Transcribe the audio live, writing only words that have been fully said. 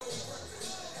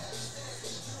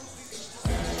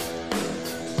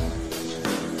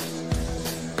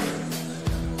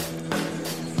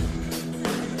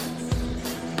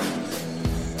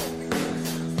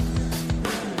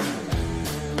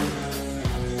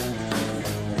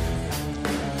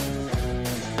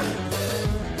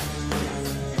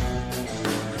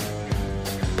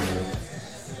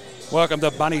Welcome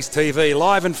to Bunnies TV,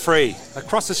 live and free,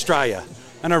 across Australia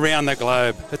and around the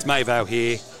globe. It's Mavo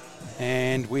here,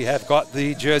 and we have got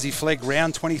the Jersey Flegg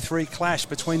round 23 clash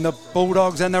between the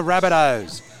Bulldogs and the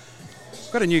Rabbitohs.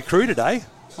 We've got a new crew today.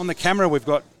 On the camera we've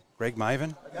got Greg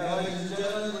Maven.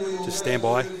 Just stand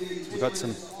by. We've got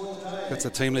the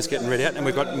team list getting ready out, and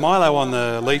we've got Milo on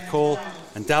the lead call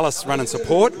and Dallas running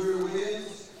support.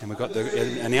 And we've got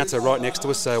the announcer right next to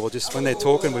us, so we'll just, when they're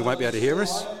talking, we won't be able to hear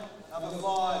us. Number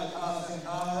 5, Carson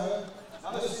Carho.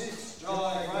 Number 6,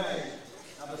 Jai Gray.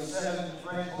 Number 7,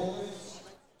 Frank Hawkins.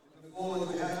 Number 4,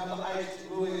 we have number 8,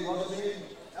 Louis Rodney.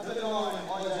 Number 9,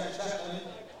 Isaac Chaplin.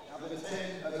 Number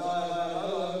 10, Adaya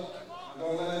Lalo.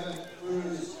 Number 11,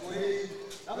 Cruz Tweed.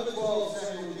 Number 12,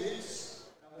 Samuel Dix.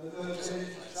 Number 13,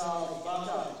 Charles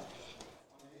Butter.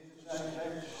 On the interchange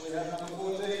bench, we have number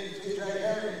 14, TJ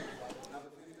Herring. Number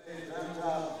 15,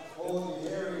 Ramjar Paul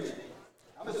Herring.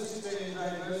 Number 16,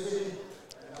 Ray Mercy.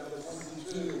 And number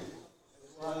 22,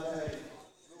 Eswate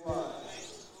Luai.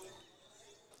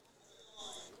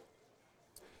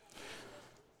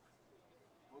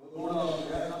 For the Bulldogs,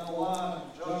 we have number 1,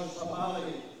 Josh Sapali.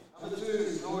 Number 2,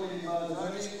 Jordi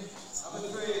Marzoni. Number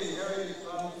 3, Eric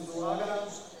Ramzulaga.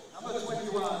 Number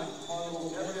 21, Michael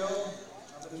Gabriel.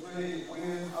 Number 3,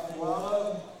 William Apualo.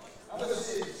 Number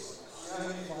 6,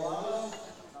 Yoni Malala.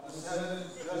 Number 7,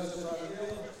 Joseph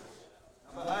O'Neill.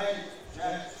 Number 8,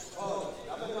 Jack Todd.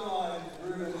 Number 9,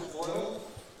 Ruben Boyle.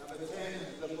 Number 10,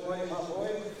 Lepoy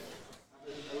Mahoy.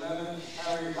 Number 11,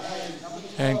 Harry Hayes.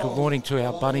 And good morning to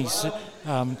our Bunnies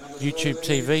YouTube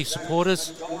TV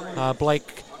supporters.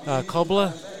 Blake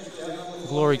Cobbler,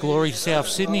 Glory, South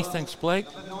Sydney. Thanks, Blake.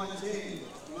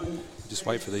 Just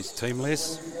wait for these team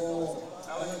lists.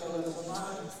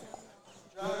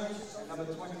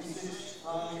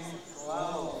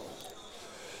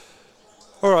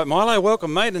 All right, Milo,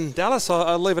 welcome, mate. And Dallas,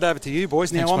 I'll leave it over to you,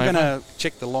 boys. Now, I'm going to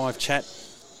check the live chat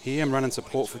here. I'm running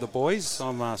support for the boys.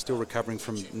 I'm still recovering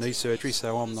from knee surgery,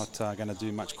 so I'm not going to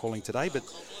do much calling today. But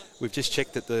we've just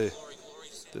checked that the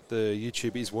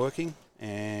YouTube is working.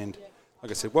 And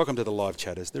like I said, welcome to the live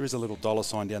chatters. There is a little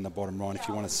 $sign down the bottom right if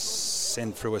you want to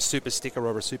send through a super sticker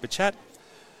or a super chat.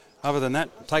 Other than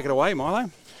that, take it away,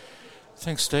 Milo.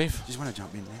 Thanks, Steve. Just want to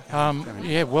jump in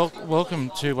there.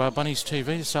 Welcome to Bunnies TV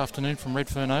this afternoon from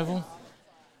Redfern Oval.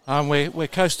 We're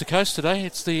coast to coast today.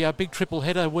 It's the big triple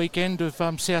header weekend of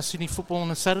South Sydney football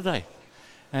on a Saturday.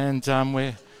 And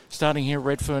we're starting here at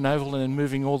Redfern Oval and then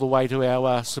moving all the way to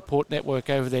our support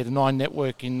network over there, the 9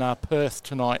 network in Perth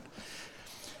tonight.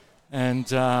 And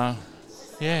so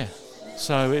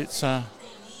it's a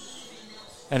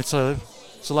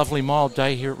lovely mild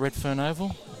day here at Redfern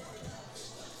Oval.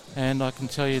 And I can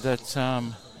tell you that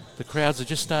the crowds are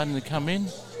just starting to come in,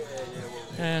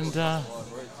 and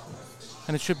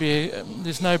it should be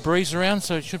there's no breeze around,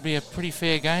 so it should be a pretty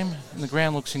fair game, and the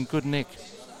ground looks in good nick.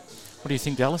 What do you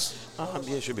think, Dallas?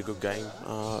 It should be a good game.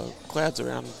 Clouds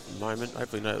around at the moment.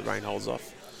 Hopefully no rain holds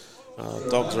off.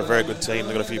 Dogs are a very good team.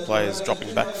 They've got a few players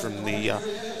dropping back from the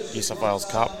New South Wales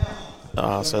Cup,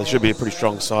 so it should be a pretty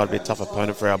strong side. It'll be a tough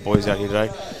opponent for our boys out here today.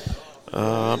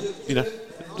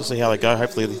 We'll see how they go.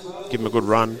 Hopefully give them a good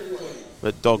run.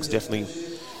 But Dogs definitely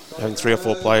having 3 or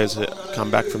 4 players that come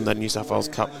back from that New South Wales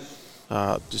Cup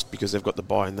just because they've got the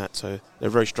bye in that. So they're a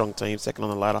very strong team, second on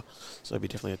the ladder. So it'll be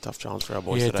definitely a tough challenge for our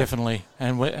boys today. Yeah, definitely.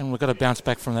 And we've got to bounce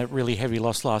back from that really heavy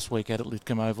loss last week out at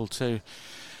Lidcombe Oval too.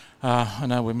 I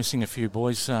know we're missing a few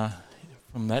boys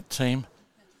from that team.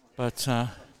 But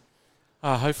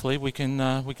hopefully we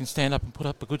can stand up and put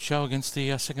up a good show against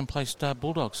the second-placed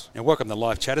Bulldogs. Now, welcome to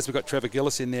live chatters. We've got Trevor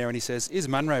Gillis in there, and he says, is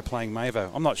Munro playing Mavo?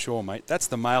 I'm not sure, mate. That's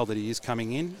the mail that he is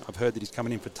coming in. I've heard that he's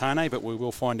coming in for Tane, but we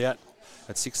will find out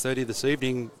at 6:30 this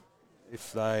evening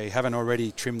if they haven't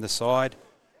already trimmed the side.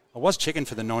 I was checking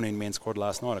for the 19-man squad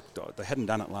last night. They hadn't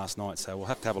done it last night, so we'll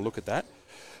have to have a look at that.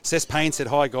 Sess Payne said,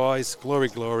 hi, guys.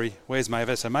 Glory. Where's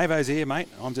Mavo? So Mavo's here, mate.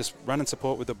 I'm just running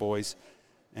support with the boys.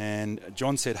 And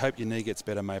John said, hope your knee gets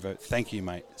better, Mavo. Thank you,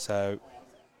 mate. So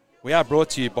we are brought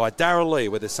to you by Darryl Lee,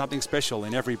 where there's something special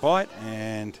in every bite.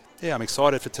 And, I'm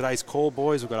excited for today's call,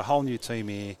 boys. We've got a whole new team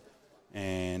here,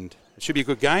 and it should be a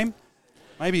good game.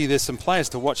 Maybe there's some players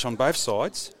to watch on both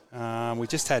sides. We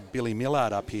just had Billy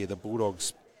Millard up here, the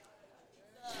Bulldogs.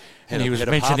 And he was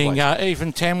mentioning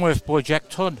even Tamworth boy Jack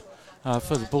Todd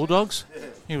for the Bulldogs.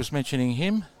 He was mentioning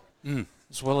him,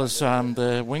 as well as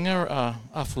the winger,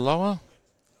 Afaloa.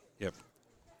 Yep.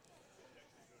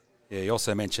 Yeah, he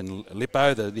also mentioned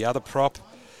Lippo, the other prop,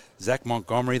 Zach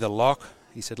Montgomery, the lock.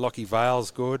 He said Lockie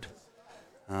Vale's good.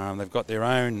 They've got their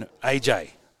own AJ.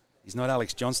 He's not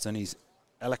Alex Johnston. He's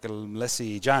Alec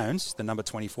Leslie Jones, the number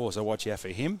 24, so watch out for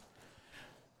him.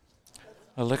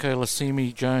 Aleko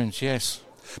Lasimi Jones, yes.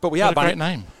 But we What are a great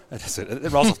name.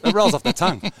 It rolls off the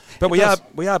tongue. But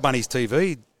we are Bunnies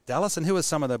TV, Dallas, and who are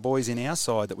some of the boys in our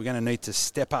side that we're going to need to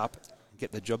step up and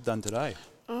get the job done today?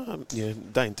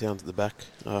 Dane Towns at the back.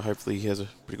 Hopefully he has a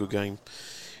pretty good game.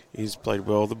 He's played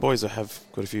well. The boys have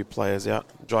got a few players out.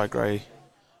 Jai Gray,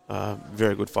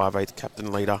 very good 5'8",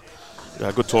 captain leader.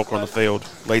 Good talker on the field.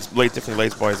 Definitely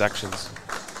leads by his actions.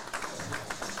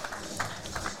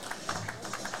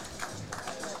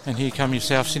 And here come your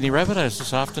South Sydney Rabbitohs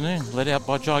this afternoon, led out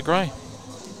by Jai Gray.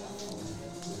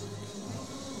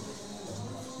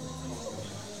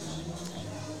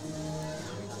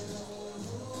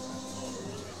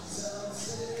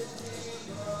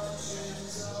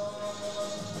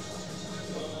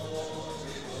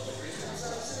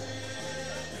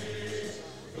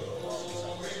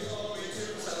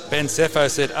 Ben Sefo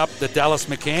said, up the Dallas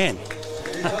McCann.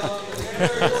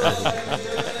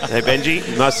 Hey,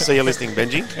 Benji. Nice to see you listening,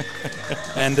 Benji.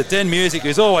 And the Den Music,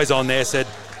 who's always on there, said,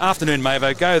 afternoon,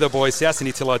 Mavo, go the boys, South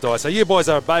Sydney till I die. So you boys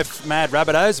are both mad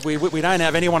Rabbitohs. We don't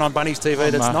have anyone on Bunnies TV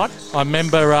that's not. I'm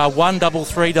member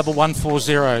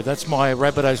 1331140. That's my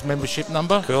Rabbitohs membership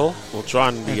number. Cool. We'll try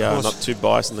and be not too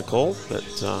biased in the call, but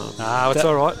it's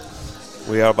all right.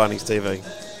 We are Bunnies TV.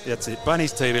 That's it.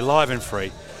 Bunnies TV, live and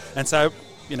free. And so,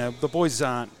 the boys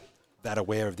aren't that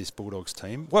aware of this Bulldogs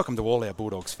team. Welcome to all our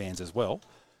Bulldogs fans as well.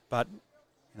 But,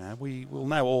 we will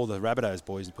know all the Rabbitohs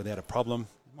boys without a problem.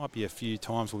 Might be a few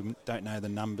times we don't know the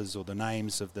numbers or the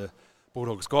names of the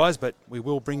Bulldogs guys, but we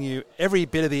will bring you every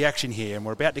bit of the action here, and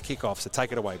we're about to kick off, so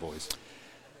take it away, boys.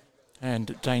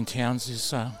 And Dane Towns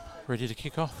is ready to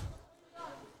kick off.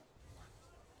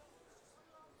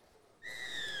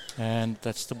 And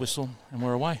that's the whistle, and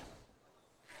we're away.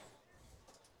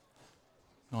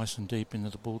 Nice and deep into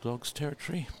the Bulldogs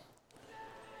territory.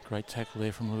 Great tackle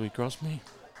there from Louis Grosmy.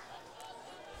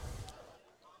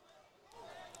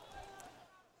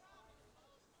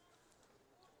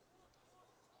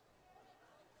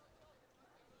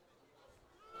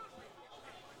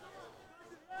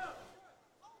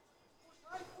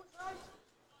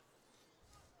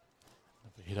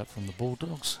 Another hit up from the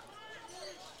Bulldogs.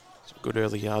 Some good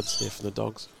early yards there from the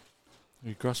Dogs.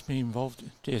 Louis Grosmy involved.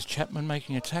 There's Chapman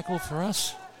making a tackle for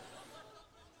us.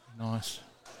 Nice.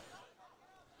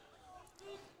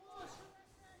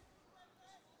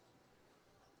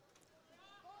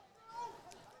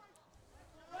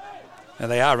 Now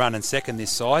they are running second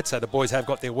this side, so the boys have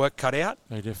got their work cut out.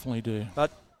 They definitely do.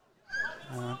 But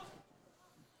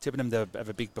tipping them to have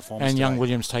a big performance And today. Young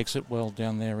Williams takes it well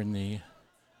down there in the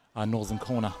northern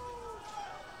corner.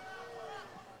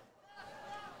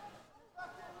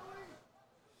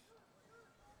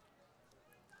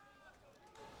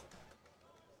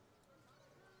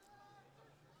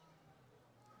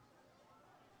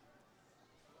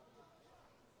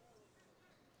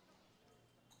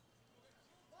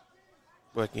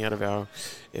 Working out of our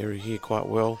area here quite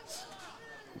well.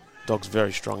 Dogs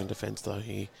very strong in defence though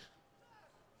here.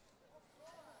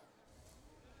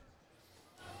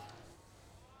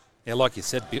 Yeah, like you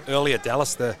said earlier,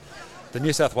 Dallas, the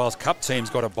New South Wales Cup team's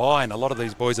got a bye, and a lot of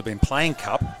these boys have been playing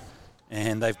Cup,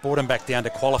 and they've brought them back down to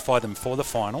qualify them for the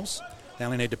finals. They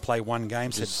only need to play one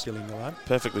game, said Billy Millard.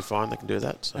 Perfectly fine, they can do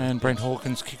that. So. And Brent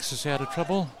Hawkins kicks us out of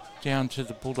trouble, down to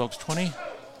the Bulldogs 20.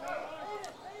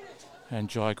 And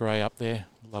Jai Gray up there.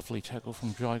 Lovely tackle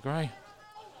from Jai Gray.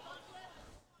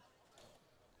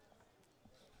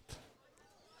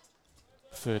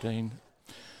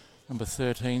 Number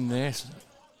 13 there.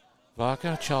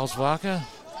 Charles Varker,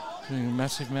 doing a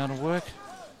massive amount of work.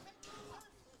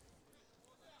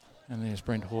 And there's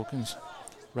Brent Hawkins,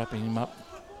 wrapping him up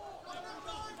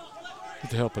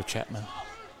with the help of Chapman.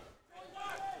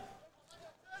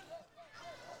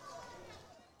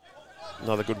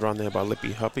 Another good run there by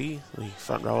Lippy Huppy, the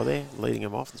front rower there, leading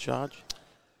him off the charge.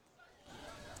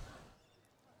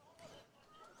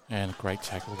 And a great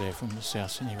tackle there from the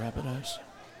South Sydney Rabbitohs.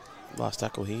 Last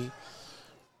tackle here.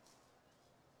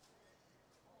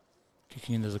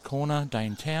 Kicking into the corner,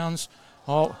 Dane Towns.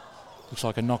 Oh, looks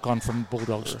like a knock-on from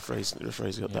Bulldogs. The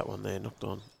referee's got that one there, knocked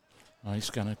on. Oh, he's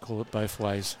going to call it both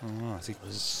ways. Oh,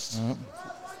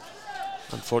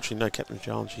 Unfortunately, no captain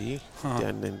challenge here.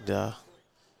 Down and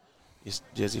is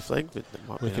Jersey Flegg, but that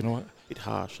might be a bit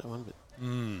harsh, that one. But.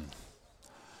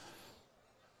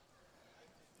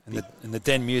 And the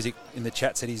Den Music in the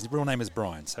chat said his real name is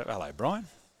Brian. So, hello, Brian.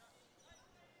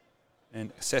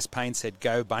 And Cess Payne said,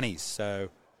 go Bunnies. So,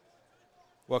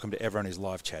 welcome to everyone who's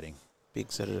live chatting.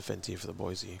 Big set of defence here for the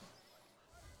boys here.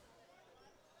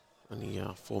 Only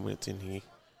 4 minutes in here.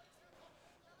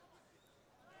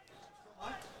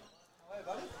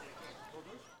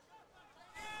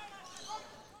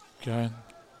 Going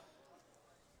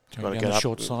Got to down get the up.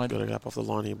 short side. Got to get up off the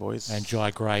line here, boys. And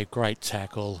Jai Gray, great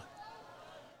tackle.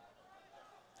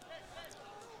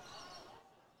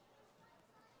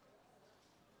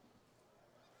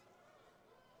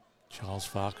 Charles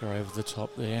Varker over the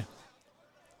top there.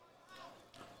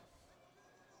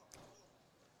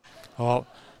 Oh,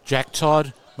 Jack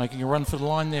Todd making a run for the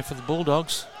line there for the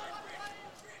Bulldogs.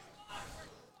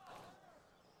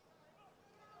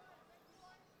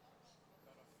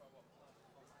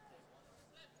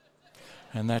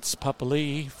 And that's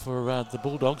Papali'i for the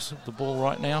Bulldogs. The ball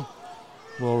right now.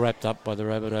 Well wrapped up by the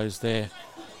Rabbitohs there.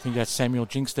 I think that's Samuel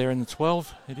Jinks there in the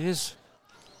 12. It is.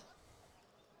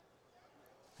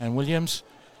 And Williams.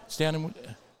 It's down in...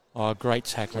 Oh, great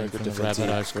tackling from the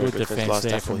Rabbitohs. Good defence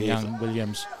there from young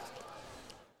Williams.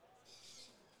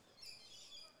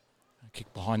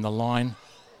 Kick behind the line.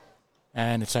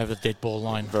 And it's over the dead ball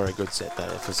line. Very good set there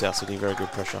for South Sydney. Very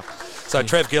good pressure. So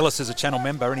Trev Gillis is a channel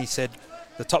member, and he said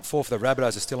the top 4 for the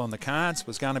Rabbitohs are still on the cards. He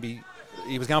was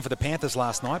going for the Panthers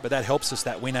last night, but that helps us,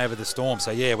 that win over the Storm.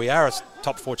 So, yeah, we are a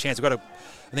top 4 chance. We've got to,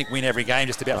 I think, win every game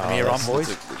just about from here on, boys.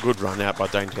 That's a good run out by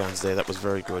Dane Towns there. That was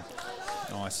very good.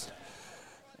 Nice.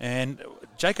 And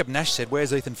Jacob Nash said,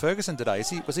 where's Ethan Ferguson today?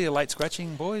 Was he a late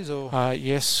scratching, boys? Or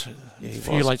Yes, yeah, a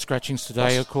few late scratchings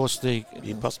today. Of course, he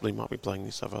possibly might be playing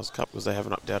New South Wales Cup because they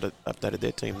haven't updated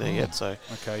their team there yet. So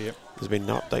okay, yep. There's been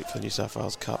no update for the New South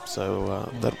Wales Cup,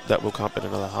 so that will come up in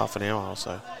another half an hour or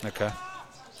so. Okay.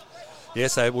 Yeah,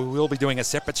 so we will be doing a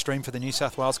separate stream for the New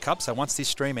South Wales Cup. So once this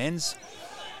stream ends,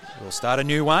 we'll start a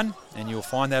new one, and you'll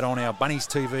find that on our Bunnies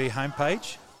TV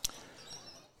homepage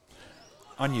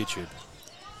on YouTube.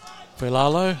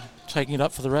 Velalo taking it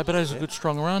up for the Rabbitohs, a good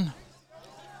strong run.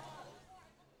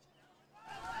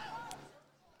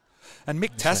 And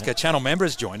Mick Tasker, channel member,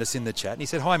 has joined us in the chat, and he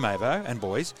said, hi, Mavo and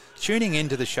boys, tuning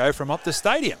into the show from Optus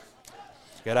Stadium.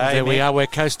 G'day, there Mick. we are, we're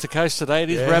coast to coast today. It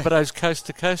is Rabbitohs coast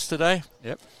to coast today.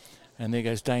 Yep. And there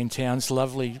goes Dane Towns,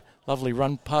 lovely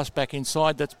run pass back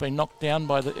inside. That's been knocked down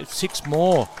by the 6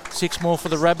 more. 6 more for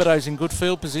the Rabbitohs in good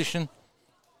field position.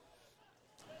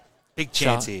 Big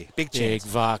chance here. Big chance.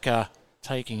 Big Varker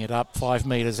taking it up 5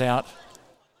 metres out.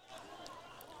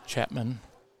 Chapman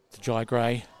to Jai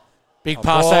Gray. Big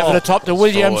pass over the top to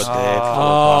Williams.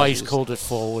 He's called it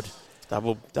forward.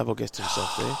 Double guessed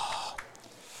himself there.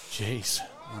 Jeez.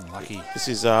 Unlucky. This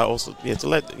is also to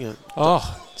let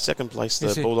second place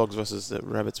the Bulldogs versus the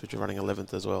Rabbits, which are running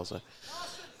 11th as well. So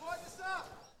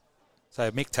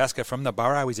Mick Tasker from the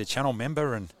Borough, he's a channel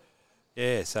member, and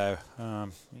he's there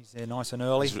nice and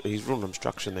early. He's ruled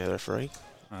obstruction there, the referee.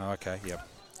 Oh, okay, yep.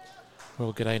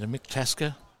 Well, g'day to Mick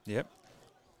Tasker. Yep.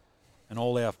 And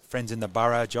all our friends in the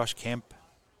Borough, Josh Kemp.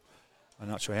 I'm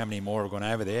not sure how many more have gone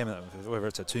over there, whether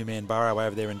it's a 2-man Borough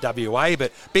over there in WA,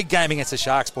 but big game against the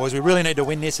Sharks, boys. We really need to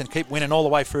win this and keep winning all the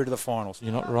way through to the finals.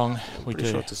 You're not wrong. We Pretty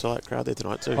do. sure it's a solid crowd there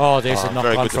tonight too. Oh, there's a knock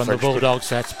on from the French Bulldogs.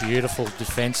 That's beautiful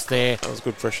defence there. That was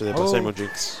good pressure there by Samuel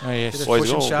Jinks. Oh, yes. Boys,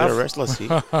 a bit of restless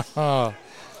here.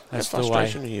 That's the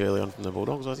frustration way. here early on from the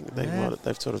Bulldogs. I think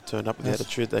they've sort of turned up with the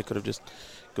attitude. They could have just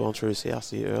gone through South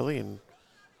here early, and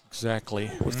exactly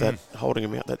with that holding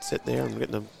them out that set there and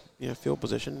getting them field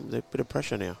position, there's a bit of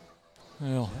pressure now.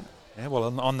 Well,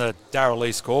 on the Darrell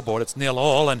Lee scoreboard, it's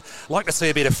 0-0, and I'd like to see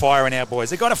a bit of fire in our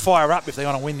boys. They've got to fire up if they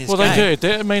want to win this game. Well, they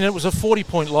do. I mean, it was a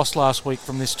 40-point loss last week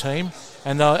from this team,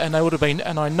 and they would have been.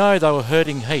 And I know they were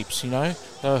hurting heaps. They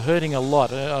were hurting a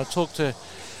lot. I talked to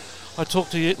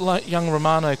young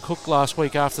Romano Cook last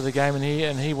week after the game,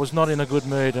 and he was not in a good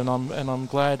mood. And I'm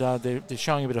glad they're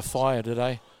showing a bit of fire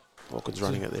today. Hawkins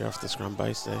running it there off the scrum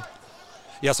base there.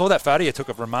 Yeah, I saw that photo you took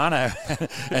of Romano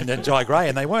and Jai Gray,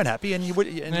 and they weren't happy. And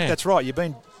that's right. You've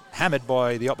been hammered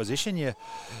by the opposition.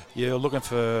 You're looking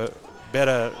for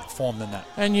better form than that.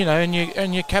 And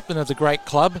you're captain of the great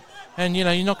club, and you're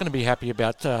not going to be happy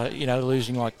about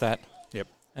losing like that. Yep.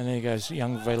 And there goes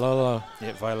young Velolo.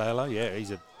 Yeah, Velolo. Yeah,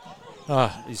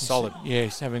 he's solid. Yeah,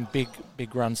 he's having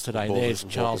big runs today. There's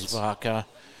Charles Varker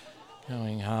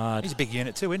going hard. He's a big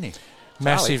unit too, isn't he?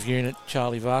 Massive unit,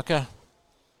 Charlie Varker.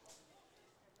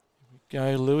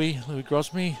 Go Louis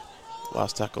Grosmy.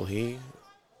 Last tackle here.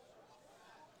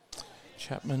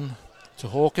 Chapman to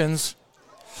Hawkins.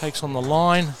 Takes on the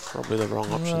line. Probably the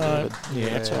wrong option there, but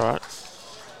that's all right.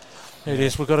 It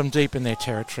is. We've got them deep in their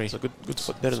territory. It's a good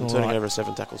better than turning over a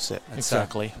 7-tackle set.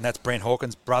 Exactly. And that's Brent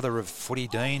Hawkins, brother of Footy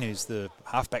Dean, who's the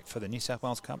halfback for the New South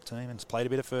Wales Cup team and has played a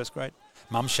bit of first grade.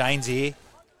 Mum Shane's here.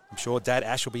 I'm sure Dad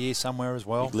Ash will be here somewhere as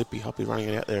well. Big lippy hoppy running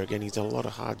it out there again. He's done a lot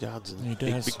of hard yards and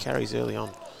big carries early on.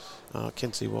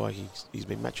 Can see why he's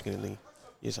been matching it in the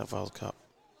New South Wales Cup.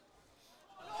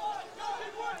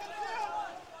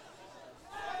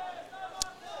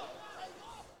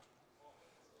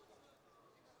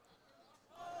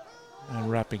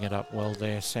 mopping it up well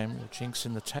there. Samuel Jinks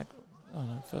in the tackle. Oh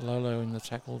no, Valolo in the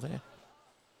tackle there.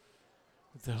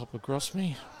 With the help of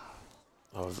Grossmy.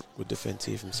 Oh, good defence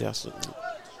here from South.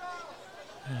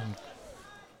 And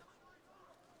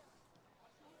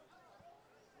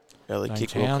early Dane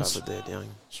kick well Towns. covered there, down.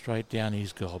 Straight down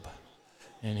his gob.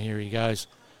 And here he goes.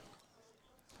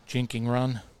 Jinking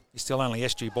run. He's still only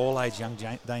SG ball age, young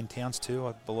Dane Towns too,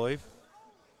 I believe.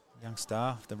 Young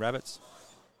star of the Rabbits.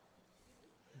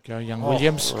 Go young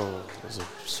Williams. Oh, there's a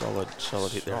solid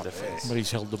hit there in defence. But he's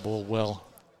held the ball well.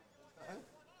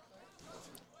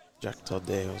 Jack Todd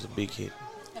there was a big hit.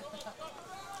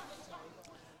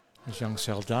 There's young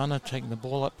Saldana taking the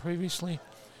ball up previously.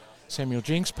 Samuel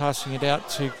Jinks passing it out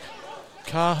to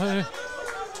Kahu.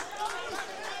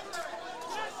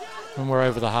 And we're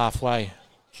over the halfway.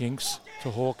 Jinks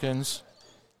to Hawkins.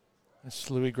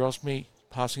 That's Louis Grossmy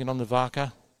passing it on to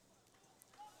Varka.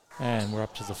 And we're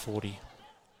up to the 40.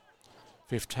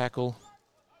 Fifth tackle.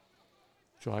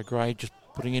 Jai Gray just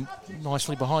putting it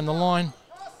nicely behind the line.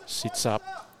 Sits up.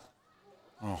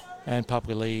 Oh. And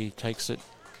Papali takes it.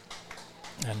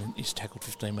 And he's tackled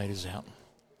 15 metres out.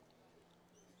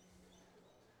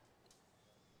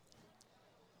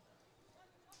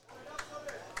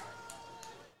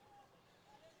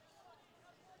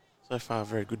 So far,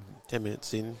 very good 10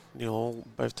 minutes in. You know,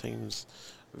 both teams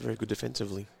very good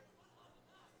defensively.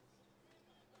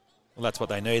 Well, that's what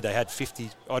they need. They had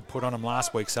 50 odd put on them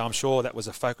last week, so I'm sure that was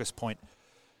a focus point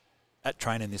at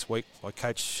training this week by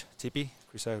Coach Tippy,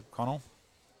 Chris O'Connell.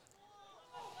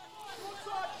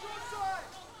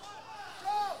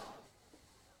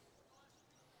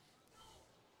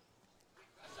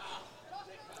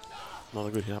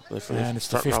 Another good hit up there for And it's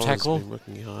the fifth tackle. Been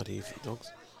working hard here for the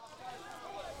Dogs.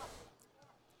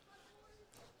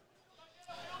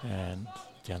 And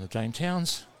down to Dane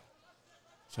Towns.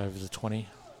 It's over the 20.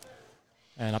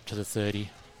 And up to the 30.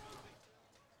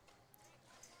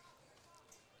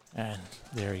 And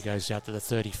there he goes out to the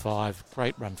 35.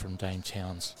 Great run from Dane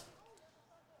Towns.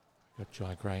 Got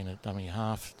Jai Gray in at dummy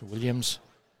half to Williams.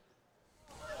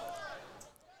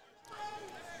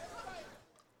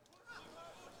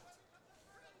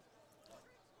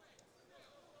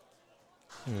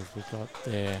 Who have we got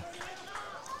there?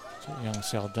 Young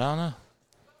Saldana.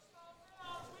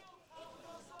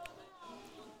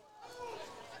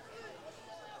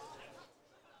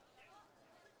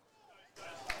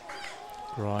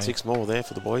 Right. 6 more there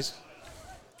for the boys.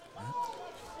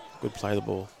 Good play the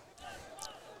ball.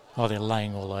 Oh, they're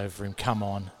laying all over him. Come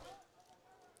on.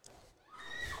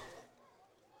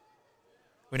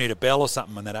 We need a bell or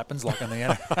something when that happens, like in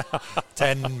the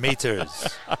 10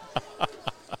 metres.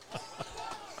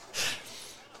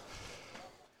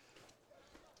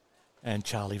 And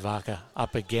Charlie Varka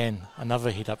up again.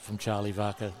 Another hit up from Charlie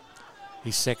Varka.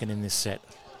 He's second in this set.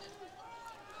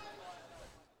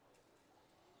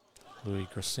 Louis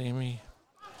Grassimi.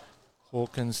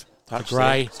 Hawkins. Touch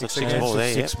Gray. there. Six more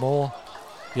there, Six more.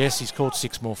 Yes, he's called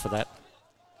 6 more for that.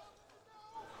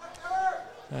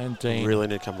 And Dean. Really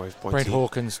need to come away with points Brent here.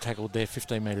 Hawkins tackled there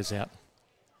 15 metres out.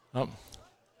 Oh,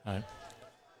 no.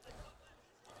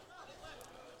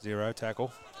 0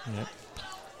 tackle. Yep.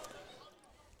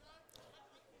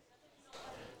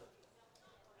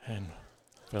 And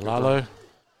Velalo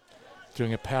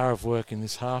doing a power of work in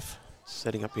this half.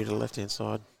 Setting up here to the left-hand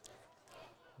side.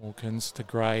 Hawkins to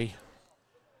Gray.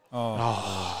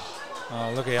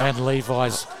 Oh, look out. And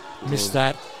Levi's missed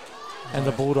that. And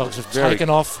the Bulldogs have Very- taken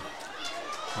off.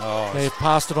 Oh, They've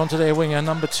passed it on to their winger,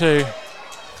 number 2.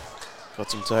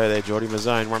 Got some toe there, Geordie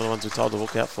Mazzone, one of the ones we're told to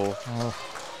look out for. Oh,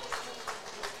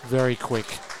 very quick.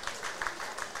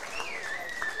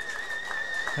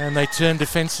 And they turn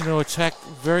defence into attack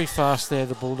very fast there,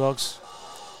 the Bulldogs.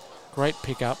 Great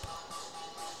pick-up.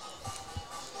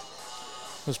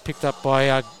 Was picked up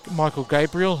by Michael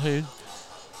Gabriel, who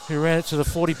ran it to the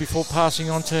 40 before passing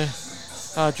on to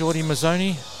Geordie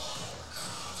Mazzoni.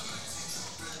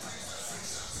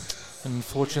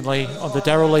 Unfortunately, on the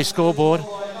Darrell Lee scoreboard,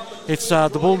 it's the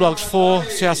Bulldogs 4,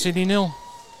 South Sydney 0.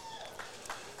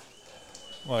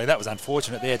 well, that was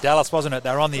unfortunate there, Dallas, wasn't it?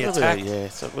 They were on the attack. Yeah,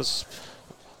 so it was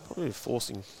probably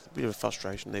forcing a bit of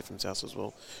frustration there from South as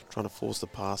well, trying to force the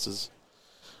passes.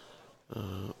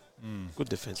 Good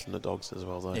defence from the Dogs as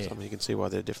well, though. Yeah. So, I mean, you can see why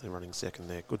they're definitely running second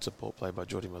there. Good support play by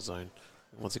Geordie Mazzone.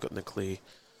 Once he got in the clear,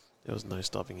 there was no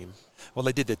stopping him. Well,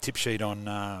 they did the tip sheet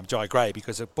on Jai Gray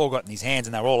because the ball got in his hands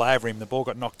and they were all over him. The ball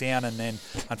got knocked down and then,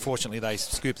 unfortunately, they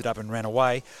scooped it up and ran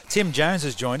away. Tim Jones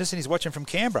has joined us and he's watching from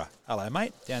Canberra. Hello,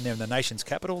 mate, down there in the nation's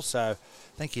capital. So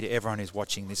thank you to everyone who's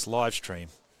watching this live stream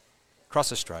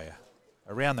across Australia,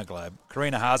 around the globe.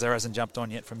 Karina Hazer hasn't jumped on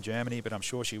yet from Germany, but I'm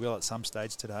sure she will at some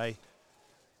stage today.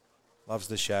 loves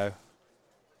the show.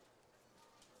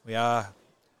 We are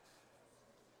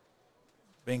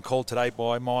being called today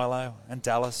by Milo and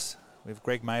Dallas. We have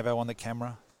Greg Mavo on the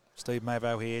camera. Steve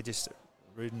Mavo here, just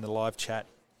reading the live chat.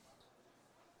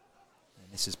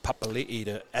 And this is Papali'i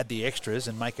to add the extras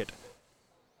and make it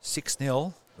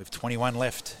 6-0 with 21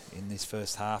 left in this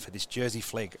first half of this Jersey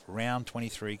Flegg round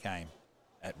 23 game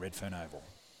at Redfern Oval.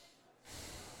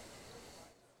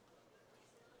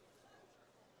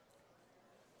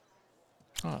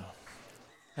 Oh.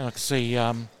 And I can see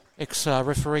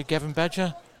ex-referee Gavin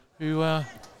Badger, who...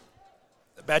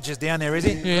 The Badger's down there, is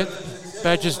he? Yeah,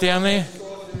 Badger's down there.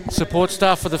 Support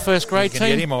staff for the first grade You team.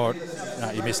 can get him or...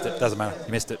 No, you missed it. Doesn't matter.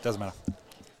 You missed it. Doesn't matter.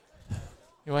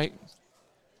 Anyway,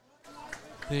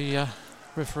 the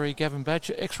referee Gavin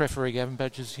Badger, ex-referee Gavin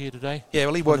Badger's here today. Yeah,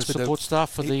 well, he works with support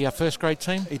staff for the first grade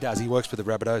team. He does. He works with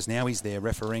the Rabbitohs now. He's their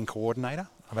refereeing coordinator.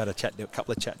 I've had a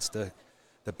couple of chats to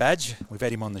the Badge. We've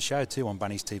had him on the show too on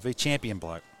Bunnies TV. Champion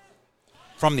bloke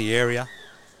from the area.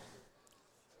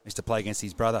 Used to play against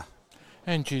his brother.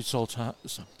 And Jude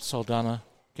Saldana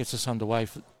gets us underway.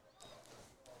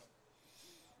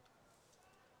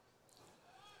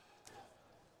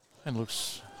 And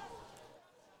looks...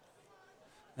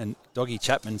 And Doggy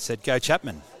Chapman said, "Go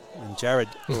Chapman." And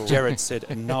Jared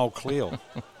said, "Noel Cleal."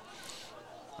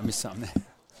 I missed something there.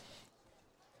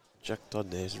 Jack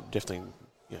Dodd there's definitely,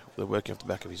 they're working off the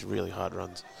back of his really hard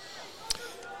runs.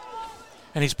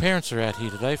 And his parents are out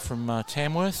here today from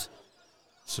Tamworth,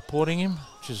 supporting him,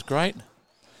 which is great.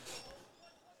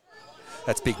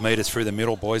 That's big meters through the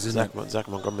middle, boys, isn't it? Zach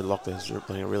Montgomery lock there's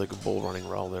playing a really good ball running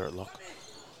role there at lock.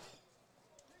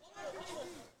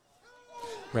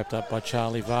 Wrapped up by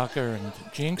Charlie Varker and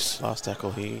Jinx. Last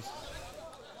tackle here.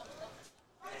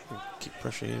 Keep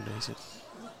pressure in, easy.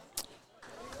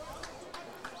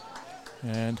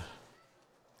 And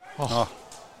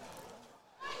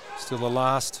still the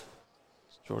last.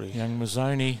 Young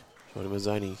Mazzoni. Jordy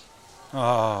Mazzoni.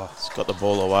 Oh, He's got the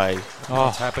ball away.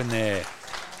 what's happened there?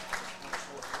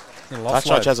 Touch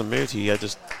touch hasn't moved here.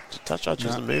 Touch touch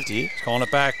hasn't moved here. He's calling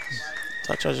it back.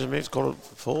 Touch touch has moved. Got it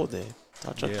forward there.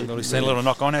 Touch touch didn't He's seen a little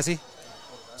knock on, has he?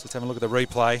 Let's have a look at the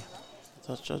replay.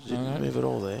 Touch touch didn't move at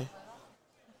all there.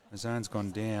 The zone's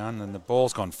gone down and the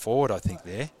ball's gone forward, I think,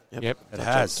 there. Yep. It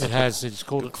has. It has. It's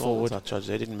called it forward. Touch touch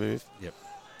there didn't move. Yep.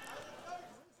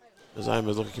 The zone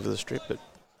was looking for the strip, but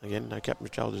again, no Captain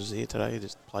Challenges here today.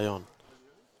 Just play on.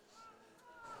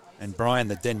 And Brian,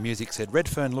 the Den Music, said,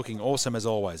 "Redfern looking awesome as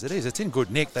always." It is. It's in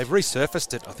good nick. They've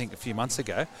resurfaced it, I think, a few months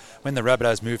ago. When the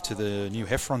Rabbitohs moved to the new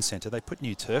Heffron Centre, they put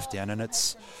new turf down, and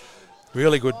it's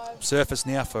really good surface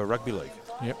now for rugby league.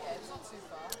 Yep.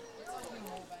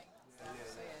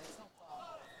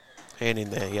 Hand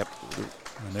in there, yep.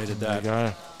 I needed There that. you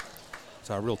go.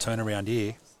 So a real turnaround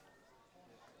here.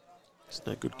 There's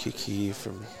no good kick here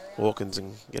from Hawkins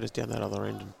and get us down that other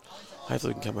end. And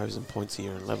hopefully we can come over some points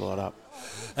here and level it up.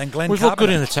 And Glenn We've looked good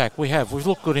Carpenter- in attack. We have. We've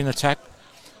looked good in attack.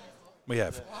 We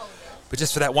have. But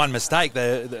just for that one mistake,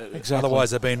 Exactly.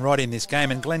 otherwise they've been right in this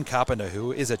game. And Glenn Carpenter,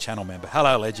 who is a channel member,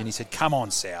 hello legend, he said, "Come on,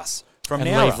 South." From And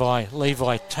Nowra.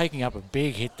 Levi taking up a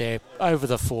big hit there over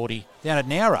the 40. Down at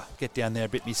Nowra. Get down there a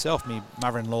bit myself. My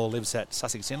mother-in-law lives at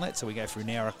Sussex Inlet, so we go through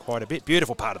Nowra quite a bit.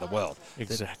 Beautiful part of the world.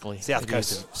 Exactly.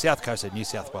 The South coast of New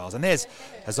South Wales. And there's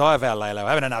Isaiah Valelo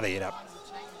having another hit up.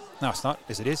 No, it's not.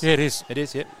 Yes, it is. Yeah, it is. It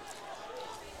is, yep.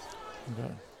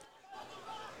 Okay.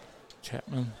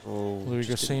 Chapman. Oh, Louis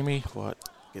just didn't Gosimi. quite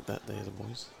get that there, the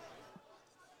boys.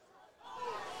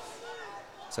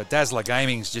 So Dazzler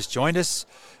Gaming's just joined us.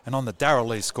 And on the Darrell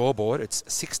Lee scoreboard, it's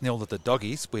 6-0 to the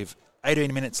Doggies with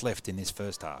 18 minutes left in this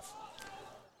first half.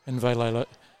 And Velelo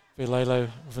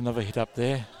with another hit up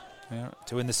there. Yeah,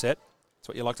 2 in the set. That's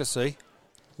what you like to see.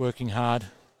 Working hard.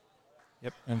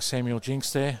 Yep. And Samuel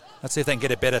Jinx there. Let's see if they can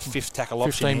get a better fifth tackle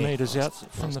option 15 here. metres out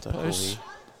from the tackle post. here.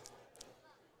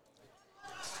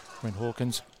 When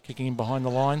Hawkins kicking in behind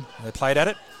the line. They played at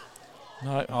it.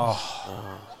 No.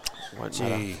 Oh, Won't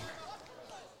matter. gee.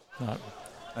 No.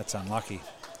 That's unlucky.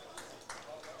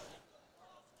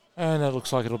 And that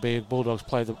looks like it'll be a Bulldogs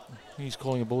play the... He's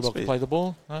calling a Bulldogs Speed. play the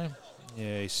ball. No. Yeah,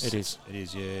 It is. It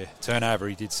is, yeah. Turnover,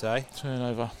 he did say.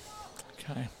 Turnover.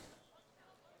 Okay.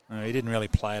 No, he didn't really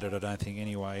play at it, I don't think,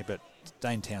 anyway. But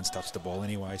Dane Towns touched the ball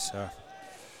anyway, so...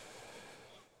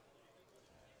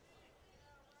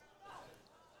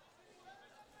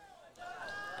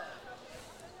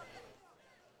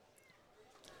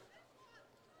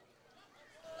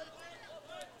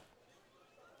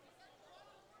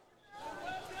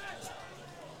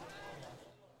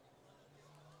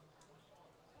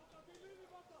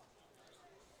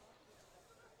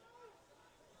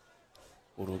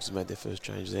 Bulldogs have made their first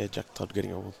change there. Jack Todd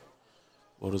getting a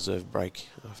well-deserved break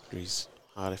after his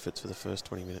hard efforts for the first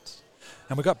 20 minutes.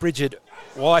 And we've got Bridget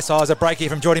Weiss. Oh, there's a break here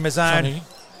from Geordie Mazzone.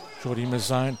 Geordie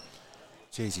Mazzone.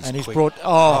 Jeez, he's and he's quick. brought...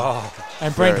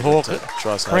 and Brent Hawkins.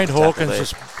 Brent Hawkins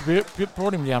just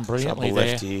brought him down brilliantly Trouble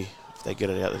there. left here. If they get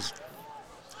it out, there's...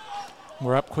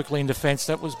 We're up quickly in defence.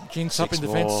 That was Jinx up in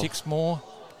defence. 6 more.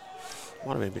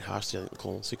 Might have been a bit harsh, I think,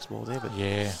 calling 6 more there, but...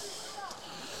 Yeah.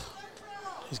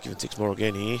 He's given 6 more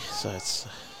again here, so it's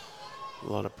a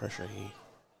lot of pressure here.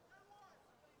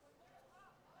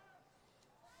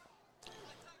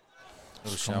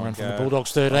 Run from the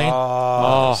Bulldogs 13.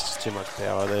 It's just too much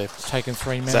power there. It's taken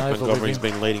 3 men Zach over. Montgomery's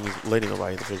been leading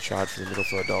away the charge for the middle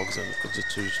for the Dogs, and it's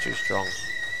just too strong.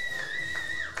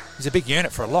 He's a big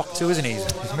unit for a lock too, isn't he?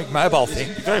 He's a big mobile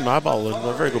thing. Very mobile and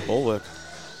a very good ball work.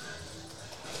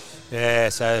 Yeah,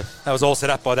 so that was all set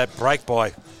up by that break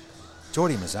by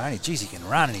Geordie Mazzone. Jeez, he can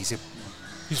run, and he's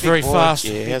very boy. fast.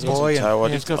 Yeah, he has got some toe.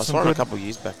 I saw him a couple of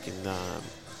years back in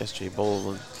SG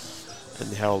Ball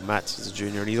and Harold Matts as a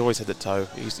junior, and he's always had the toe.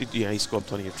 He scored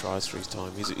plenty of tries for his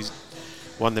time. He's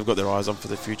one they've got their eyes on for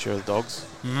the future of the Dogs.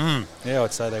 Yeah,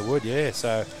 I'd say they would. Yeah,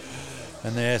 so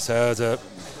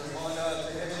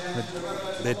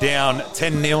they're down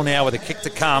 10-0 now with a kick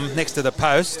to come next to the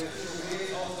post.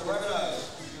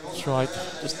 That's right.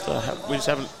 We just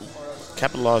haven't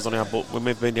capitalised on our ball. When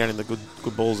we've been down in the good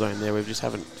ball zone there, we just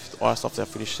haven't iced off our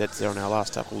finished sets there, on our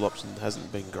last tackle option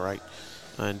hasn't been great.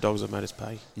 And Dogs have made us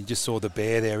pay. You just saw the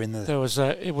bear there in the...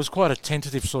 It was quite a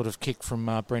tentative sort of kick from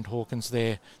Brent Hawkins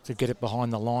there to get it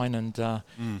behind the line, and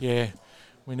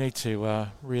we need to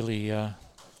really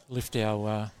lift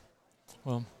our...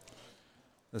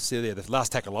 Let's see there, the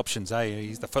last tackle options,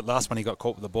 He's the last one he got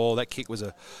caught with the ball. That kick was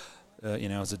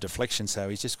was a deflection, so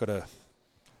he's just got to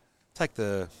take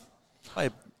play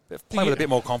with a bit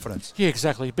more confidence. Yeah,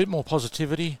 exactly. A bit more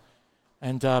positivity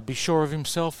and be sure of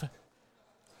himself.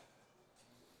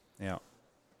 Yeah.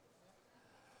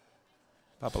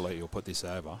 Papaloti will put this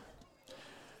over.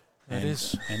 It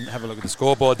is. And have a look at the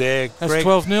scoreboard there. That's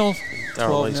 12-0.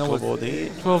 Darryl Lee scoreboard there.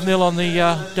 12-0 on the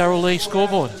Darryl Lee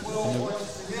scoreboard.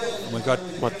 We got.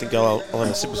 I think I'll have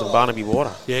a sip of some Barnaby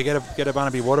water. Yeah, get a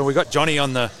Barnaby water. We got Johnny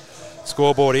on the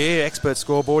scoreboard here, expert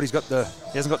scoreboard. He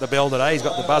hasn't got the bell today. He's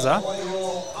got the buzzer.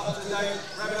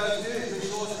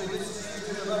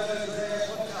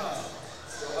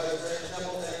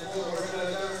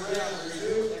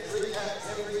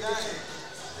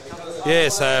 Yeah,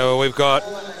 so we've got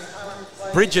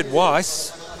Bridget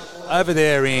Weiss over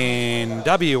there in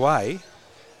WA,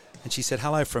 and she said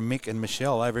hello from Mick and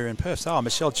Michelle over here in Perth. So,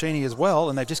 Michelle Cheney as well,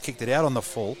 and they've just kicked it out on the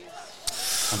full,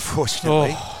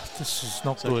 unfortunately. This is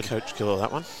not so good. Coach killer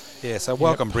that one. Yeah, so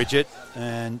welcome, Bridget.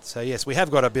 And so, yes, we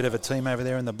have got a bit of a team over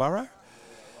there in the borough,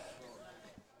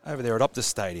 over there at Optus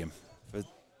Stadium for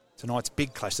tonight's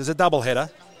big clash. There's a double header,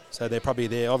 so they're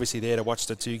probably obviously there to watch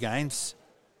the 2 games.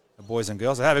 Boys and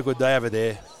girls, have a good day over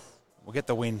there. We'll get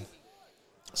the win.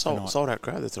 Sold out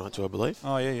crowd there tonight too, I believe.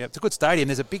 Oh yeah. It's a good stadium.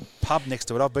 There's a big pub next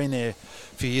to it. I've been there a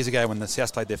few years ago when the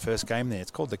South played their first game there. It's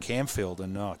called the Camfield,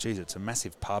 and it's a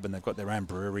massive pub, and they've got their own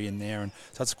brewery in there, and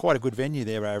so it's quite a good venue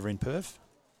there over in Perth.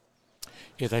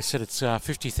 Yeah, they said it's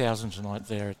 50,000 tonight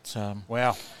there at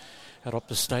at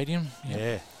Optus Stadium. Yep.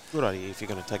 Yeah. Good idea if you're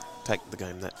going to take the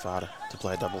game that far to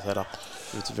play a double header.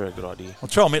 It's a very good idea. Well,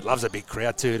 Troll Mitt loves a big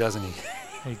crowd too, doesn't he?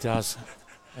 He does.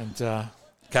 And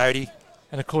Cody.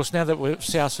 And, of course, now that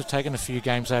Souths have taken a few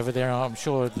games over there, I'm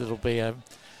sure there'll be a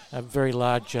very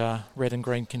large red and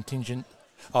green contingent.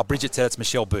 Oh, Bridget said it's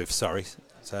Michelle Booth, sorry.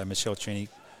 So Michelle Cheney,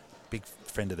 big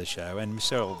friend of the show, and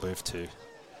Michelle Booth too,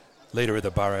 leader of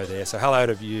the borough there. So hello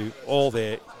to you all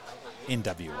there in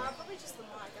WA.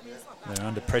 They're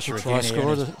under pressure again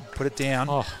here. Put it down.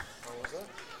 Oh.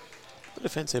 Good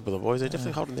defence here by the boys. They're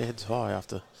definitely holding their heads high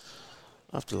after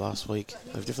last week.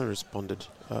 They've definitely responded,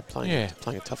 playing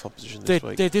a tough opposition this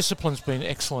week. Their discipline's been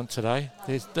excellent today.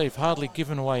 They've hardly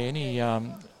given away any, other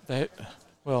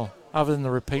than the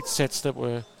repeat sets that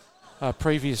were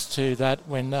previous to that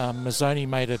when Mazzoni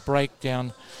made a break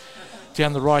down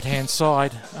the right-hand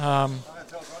side.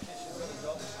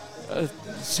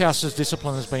 South's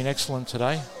discipline has been excellent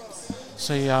today.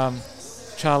 See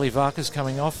Charlie Varka's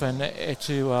coming off, and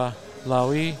Etu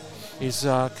Laui is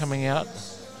coming out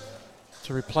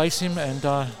to replace him, and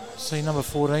see number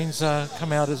 14's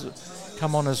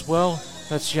come on as well.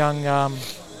 That's young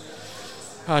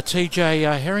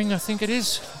TJ Herring, I think it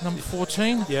is, number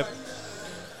 14. Yep.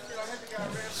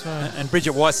 And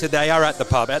Bridget White said they are at the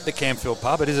pub, at the Camfield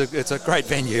pub. It's a great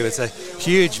venue. It's a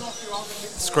huge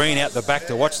screen out the back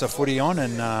to watch the footy on,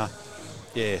 and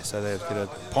so they've got a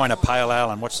pint of pale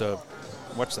ale and watch the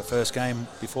first game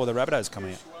before the Rabbitohs come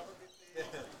out.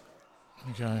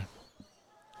 Okay.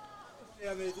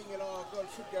 Yeah, they're thinking, oh, God,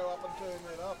 should go up and turn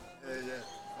that up.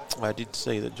 Yeah. I did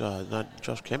see that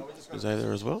Josh Kemp was over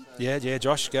there as well. Yeah,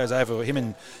 Josh goes over. Him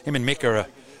and Mick are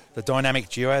the dynamic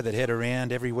duo that head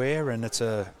around everywhere, and it's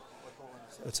a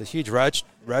huge road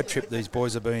trip these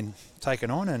boys have been taken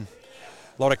on, and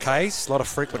a lot of Ks, a lot of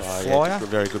frequent flyer. Yeah,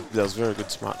 very good. That was very good,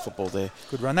 smart football there.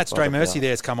 Good run. That's Dre Mercy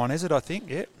there's come on, is it, I think?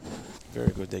 Yeah. Very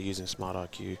good. They're using smart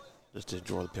IQ just to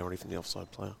draw the penalty from the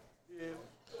offside player.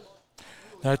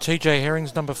 No, TJ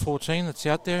Herring's number 14 that's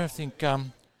out there. I think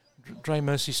Dre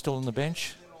Mercy's still on the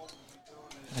bench.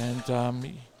 And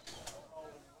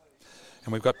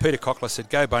we've got Peter Cockler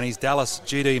said, go Bunnies, Dallas,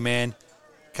 GD man,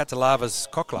 Catalava's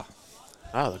Cockler.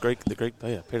 Ah, the Greek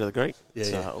player, Peter the Greek. Yeah,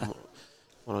 It's,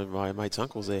 one of my mate's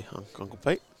uncles there, Uncle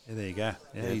Pete. Yeah, there you go.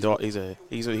 Yeah,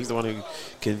 he's the one who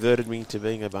converted me to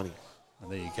being a bunny.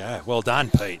 Well, there you go. Well done,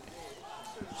 Pete.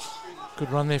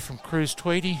 good run there from Cruz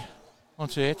Tweedy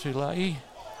onto Etulai.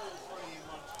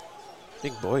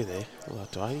 Big boy there.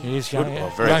 He is young.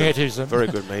 Very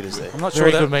good meters there. I'm not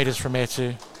sure very good meters from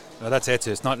Etu. No, that's Etu.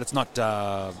 It's not.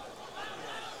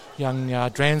 Young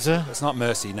Dranzer. It's not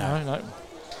Mercy. No.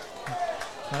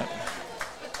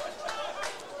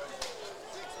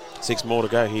 6 more to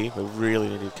go here. We really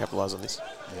need to capitalise on this.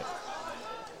 Yeah.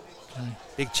 Okay.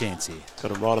 Big chance here.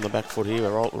 Got him right on the back foot here.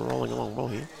 We're rolling along well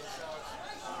here.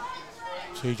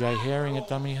 TJ Herring at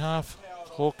dummy half.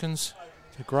 Hawkins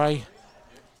to Gray.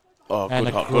 Oh, and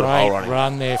good a hole great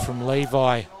run there from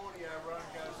Levi.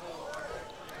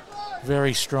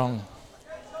 Very strong.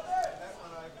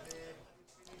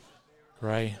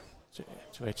 Gray to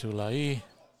Etulai.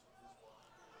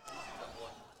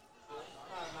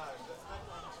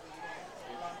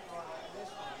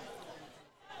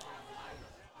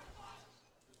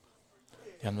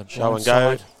 Down the show and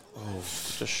side. go. Oh,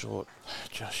 just short.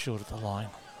 Just short of the line.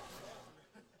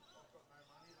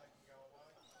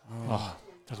 Oh,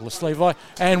 Douglas Levi.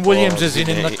 And Williams is in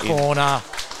the corner.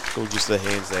 Good use of the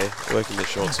hands there, working the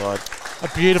short side. A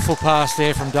beautiful pass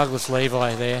there from Douglas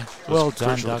Levi there. Well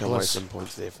done, Douglas. Come away some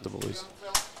points there for the Blues.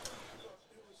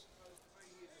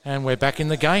 And we're back in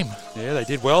the game. Yeah, they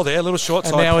did well there. A little short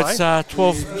side play. And now play. It's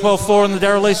 12-4 on the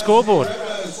Darrell Lee scoreboard.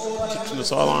 Kick from the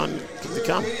sideline, kick to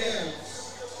come.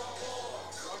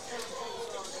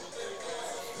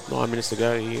 9 minutes to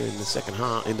go here in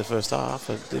the first half.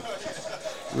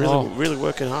 Really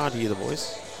working hard here, the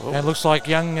boys. Oh. And it looks like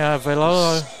young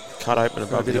Velo cut open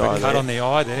above the eye. Cut on the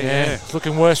eye there. Yeah. It's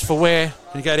looking worse for wear.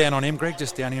 Can you go down on him, Greg?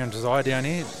 Just down here on his eye down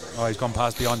here. Oh, he's gone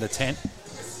past behind the tent.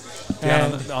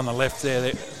 Down on the left there.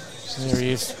 There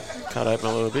he is. Cut open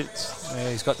a little bit.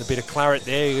 Yeah, he's got the bit of claret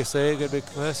there. You can see, got a bit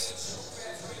close.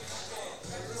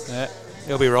 Yeah,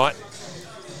 he'll be right.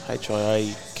 HIA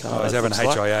card. Oh, he's having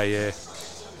HIA, yeah.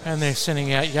 And they're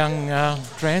sending out young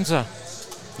Dranzer.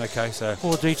 Okay, so.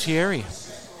 Or DiTieri.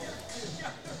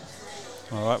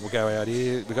 All right, we'll go out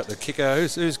here. We've got the kicker.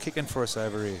 Who's kicking for us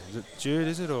over here? Is it Jude,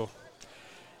 is it? Or?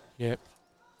 Yep.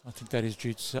 I think that is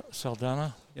Jude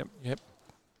Saldana. Yep.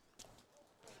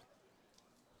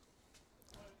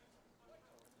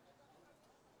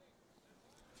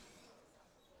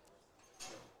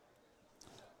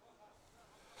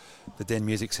 The Den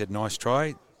Music said, nice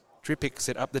try. Trippic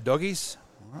said, up the doggies.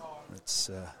 All right,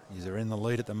 they're in the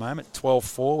lead at the moment.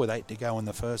 12-4 with 8 to go in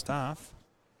the first half.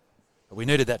 But we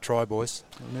needed that try, boys.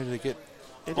 We needed to get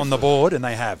on the board, and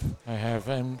they have. They have,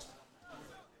 and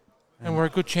we're a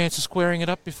good chance of squaring it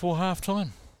up before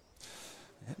half-time.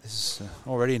 Yeah, this is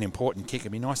already an important kick.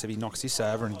 It'd be nice if he knocks this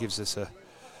over and gives us a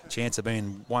chance of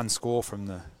being one score from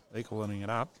the equaling it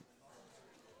up.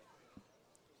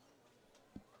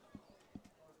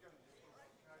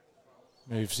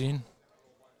 Moves in.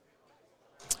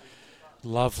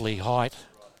 Lovely height.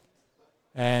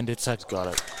 And it's a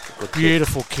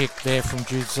beautiful kick there from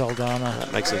Jude Saldana.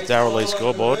 That makes a Darrell Lee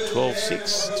scoreboard,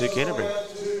 12-6 to Canterbury.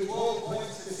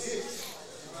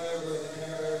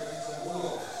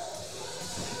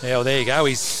 Yeah, well, there you go.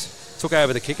 He's took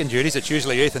over the kicking duties. It's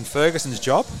usually Ethan Ferguson's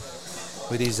job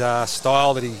with his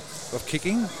style of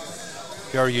kicking.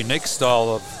 Very unique style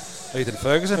of Ethan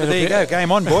Ferguson. But there you go.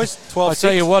 Game on, boys. 12-6. I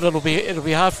tell you what, it'll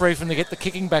be hard for Ethan to get the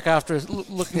kicking back after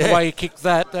looking the way he kicked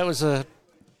that. That was a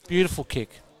beautiful kick.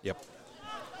 Yep.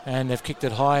 And they've kicked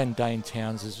it high, and Dane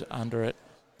Towns is under it,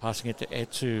 passing it to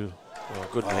Etu. Oh,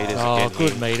 good meters again.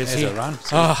 Good meters. There's a run.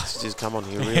 He's come on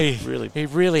here. He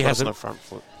really has a front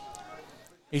foot.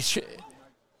 He's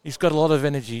got a lot of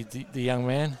energy, the young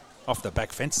man. Off the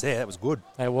back fence there. That was good.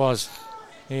 That was.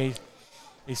 He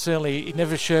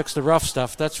never shirks the rough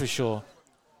stuff, that's for sure.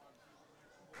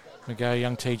 We go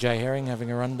young TJ Herring having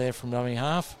a run there from dummy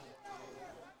half.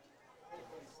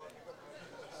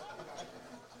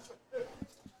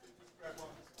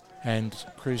 And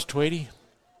Cruz Tweedy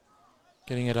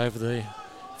getting it over the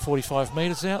 45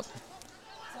 metres out.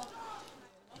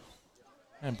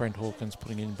 And Brent Hawkins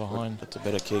putting it in behind. That's a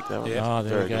better kick, that one. Yeah.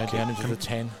 There we go, down kick. into the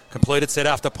 10. Completed set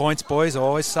after points, boys. I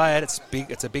always say it. It's big.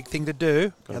 It's a big thing to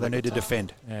do. Now they need to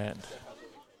defend. And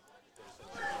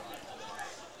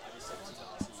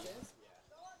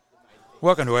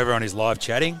welcome to everyone who's live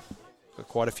chatting. Got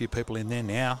quite a few people in there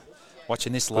now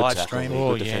watching this live stream.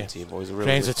 Oh, good yeah. defence here, boys. Really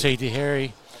fans of T.D.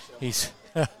 Harry, he's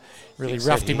really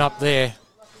roughed him up there.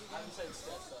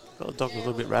 Got the dog a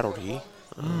little bit rattled here.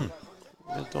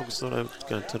 The Dogs thought I was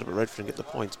going to turn up at Redford and get the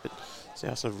points, but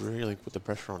South have really put the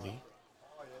pressure on here.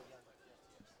 I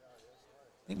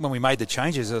think when we made the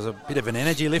changes, there was a bit of an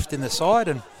energy lift in the side,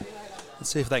 and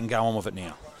let's see if they can go on with it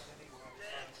now.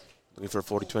 Looking for a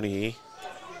 40-20 here.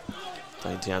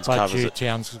 Dane Towns But covers Jude it.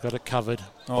 Towns has got it covered.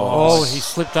 Oh, He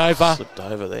slipped over. Slipped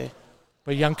over there.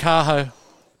 But young Cajo,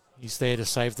 he's there to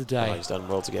save the day. Oh, he's done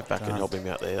well to get back and help him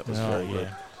out there. That was very good.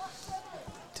 Yeah.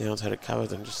 Towns had it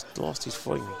covered and just lost his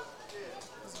footing.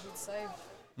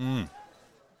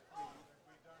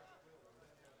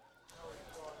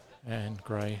 And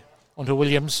Gray onto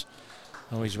Williams.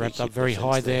 Oh, he's wrapped up very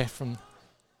high there from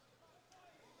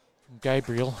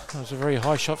Gabriel. That was a very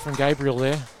high shot from Gabriel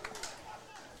there.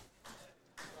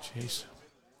 Jeez.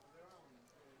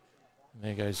 And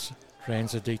there goes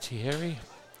Transa DT Harry.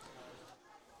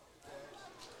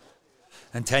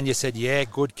 And Tanya said, yeah,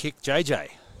 good kick, JJ. There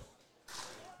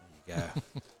you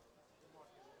go.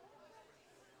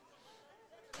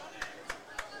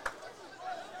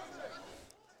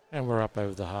 And we're up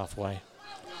over the halfway.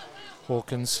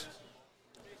 Hawkins.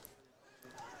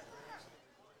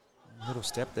 Little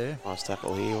step there. Nice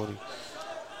tackle here.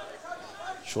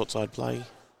 Short side play.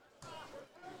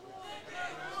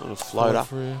 Little floater.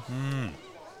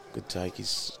 Good take.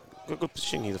 He's got good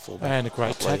positioning here, the fullback. And a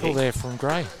great tackle there from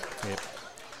Gray. Yep.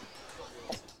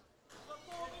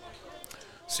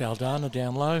 Saldana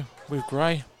down low with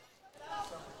Gray.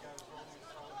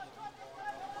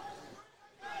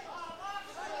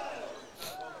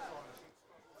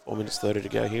 Four minutes 30 to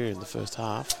go here in the first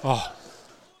half. Oh,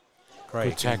 Great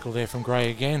good tackle there from Gray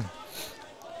again.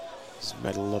 He's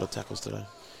made a lot of tackles today.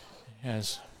 He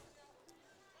has.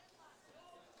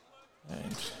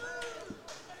 And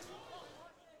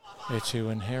Etu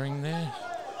and Herring there.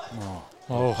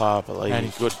 Oh, Harper,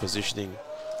 and good positioning.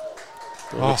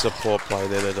 Good support play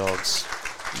there, the Dogs.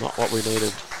 Not what we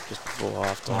needed just before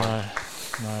half time.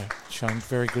 no. Showing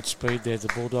very good speed there, the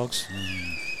Bulldogs.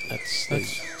 That's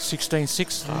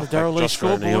 16-6 on the halfback Darrell Lee Josh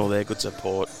O'Neill scoreboard. there, good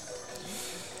support.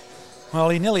 Well,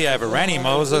 he nearly overran him.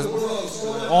 It was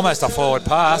almost a forward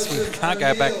pass. We can't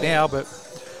go back now, but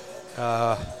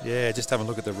just have a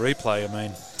look at the replay. I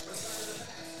mean,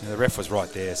 the ref was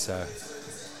right there, so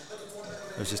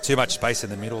there was just too much space in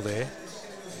the middle there.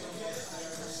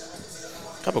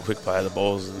 A couple of quick play of the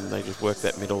balls, and they just work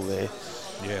that middle there.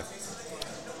 Yeah.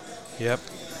 Yep.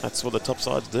 That's what the top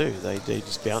sides do. They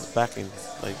just bounce back and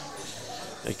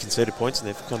they conceded points, and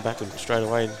they've come back and straight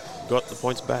away and got the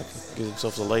points back. Give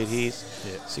themselves a lead here.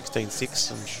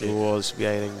 16-6. I'm sure this will be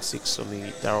 18-6 on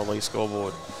the Darrell Lee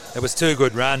scoreboard. It was two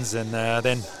good runs, and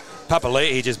then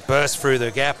Papali'i just burst through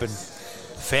the gap and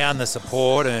found the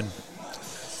support, and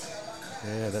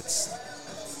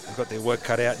they've got their work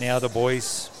cut out now, the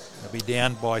boys. They'll be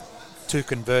down by 2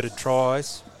 converted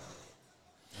tries.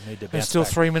 They need to There's bounce still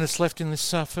back. 3 minutes left in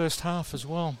this first half as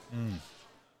well.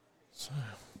 So,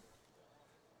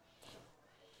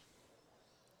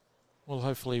 well,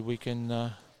 hopefully we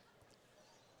can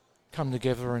come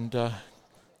together and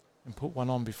put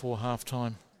one on before half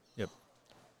time. Yep.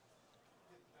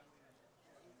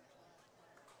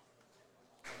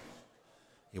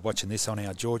 You're watching this on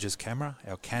our George's camera,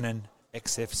 our Canon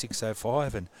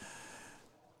XF605, and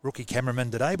rookie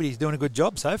cameraman today, but he's doing a good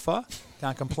job so far.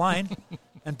 Can't complain.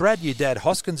 And Brad, your dad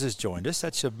Hoskins has joined us.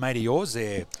 That's a mate of yours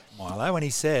there, Milo, and he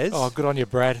says, Oh, good on you,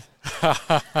 Brad.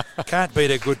 can't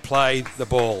beat a good play, the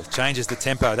ball. Changes the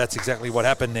tempo. That's exactly what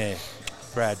happened there,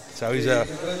 Brad. So he's a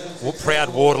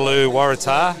proud Waterloo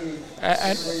Waratah.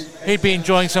 And he'd be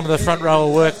enjoying some of the front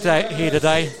row work here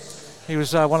today. He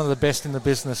was one of the best in the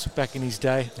business back in his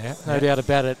day. No doubt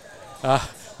about it.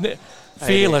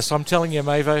 Fearless, I'm telling you,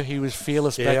 Mavo, he was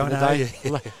fearless back in the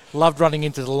day. Loved running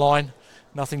into the line.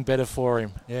 Nothing better for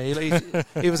him. Yeah,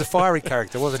 he was a fiery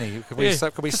character, wasn't he? Could we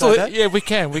say that? Yeah, we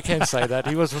can say that.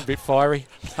 He was a bit fiery.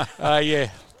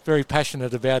 Very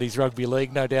passionate about his rugby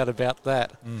league, no doubt about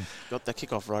that. Got that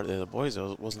kick off right there, the boys.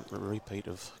 It wasn't a repeat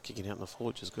of kicking out in the full,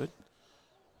 which is good.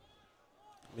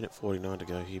 Minute 49 to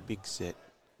go here, big set.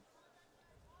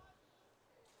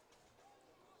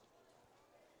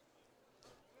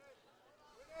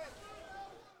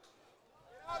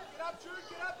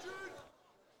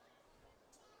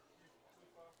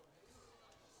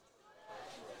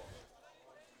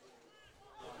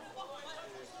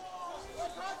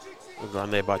 Good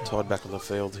run there by Todd back on the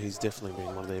field. He's definitely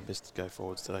been one of their best go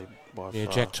forwards today by far. Yeah,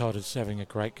 Jack Todd is having a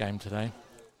great game today.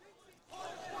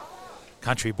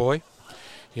 Country boy.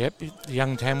 Yep, the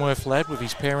young Tamworth lad with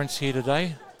his parents here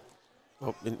today.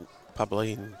 Well,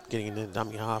 Publi and getting into the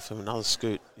dummy half and another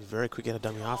scoot. He's very quick out of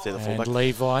dummy half there, the And fullback.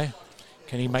 Levi,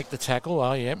 can he make the tackle?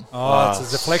 Oh, yep. Oh, it's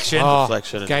a deflection.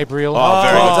 Deflection. Gabriel. Oh,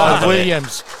 very good cover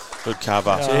Williams. Good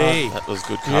cover. Gee. That was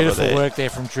good cover Beautiful there. work there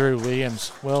from Drew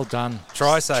Williams. Well done.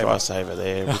 Try saver. Try saver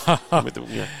there. With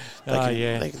the,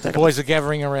 The boys are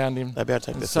gathering around him. They'll be able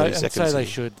to take their And 30 so seconds. they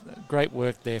should. Great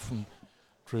work there from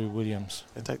Drew Williams.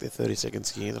 They take their 30 seconds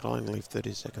here. They'll only leave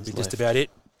 30 seconds Be left. just about it.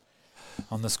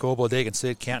 On the scoreboard there, you can see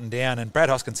it counting down. And Brad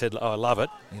Hoskin said, I love it.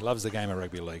 He loves the game of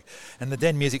rugby league. And the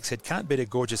Den Music said, can't beat a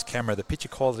gorgeous camera. The picture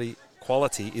quality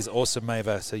is awesome,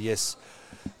 Mavo. So, yes,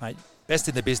 mate, best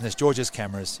in the business, George's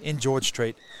Cameras in George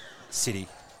Street, City.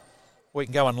 Or you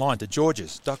can go online to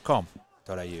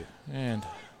georges.com.au. And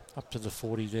up to the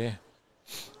 40 there.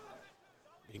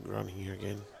 Big run here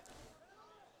again.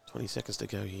 20 seconds to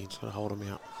go here. He's got to hold him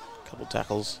out. Couple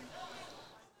tackles.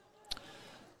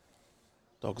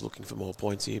 Dogs looking for more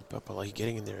points here. Papali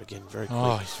getting in there again very quick.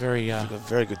 Oh, he's very... He's got a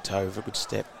very good toe, very good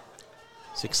step.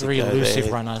 6 very to go elusive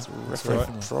there. runner. Referee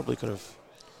Definitely. probably could have...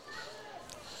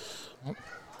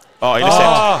 Oh,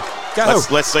 intercept. Go.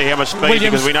 Let's see how much speed, Williams.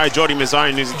 because we know Jordy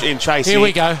Mazzone is in chase Here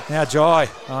we go. Now Jai.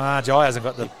 Jai hasn't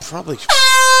got the... Probably just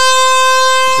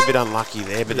a bit unlucky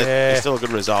there, but it's still a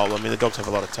good result. I mean, the Dogs have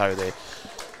a lot of toe there.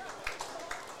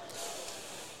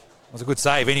 It was a good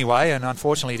save anyway, and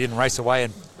unfortunately he didn't race away,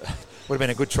 and would have been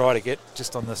a good try to get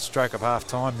just on the stroke of half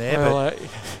time there. Well,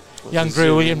 young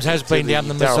Drew Williams has been down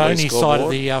the Mazzoni side of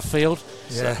the field,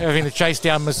 having to chase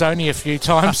down Mazzoni a few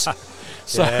times.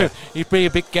 So he'd be a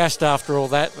bit gassed after all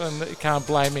that, and you can't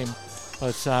blame him.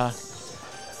 But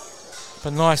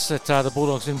nice that the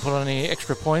Bulldogs didn't put on any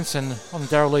extra points, and on the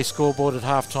Darrell Lee scoreboard at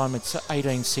half time it's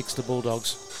 18-6 the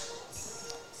Bulldogs.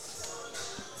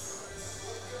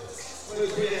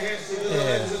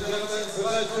 Yeah.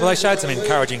 Well, they showed some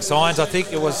encouraging signs. I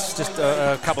think it was just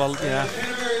a couple of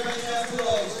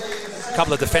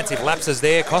defensive lapses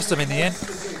there, cost them in the end.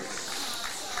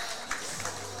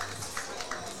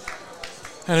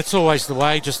 And it's always the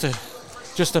way, just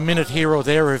a minute here or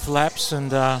there of lapse,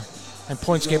 and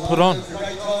points get put on.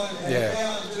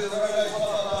 Yeah.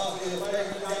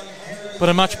 But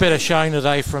a much better showing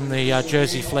today from the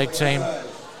Jersey Flegg team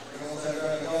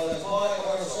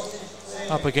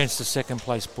up against the second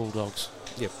place Bulldogs.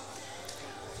 Yep.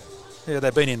 Yeah,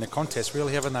 they've been in the contest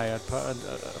really, haven't they?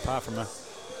 Apart from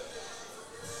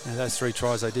those 3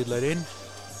 tries they did let in.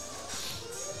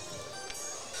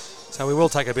 So we will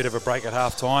take a bit of a break at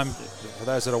half time for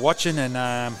those that are watching, and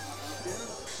I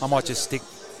might just stick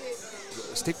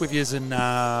with yous and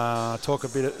talk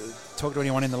to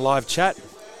anyone in the live chat.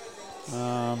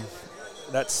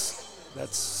 That's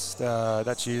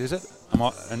you, is it?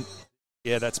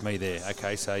 Yeah, that's me there.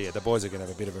 Okay, so yeah, the boys are going to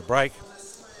have a bit of a break.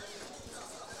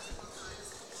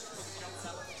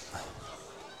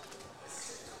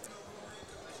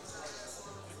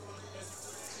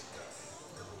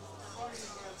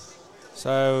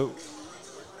 So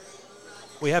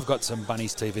we have got some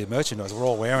Bunnies TV merchandise. We're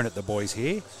all wearing it, the boys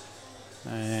here.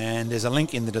 And there's a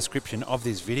link in the description of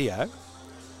this video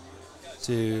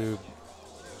to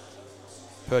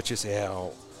purchase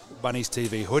our Bunnies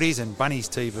TV hoodies and Bunnies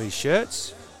TV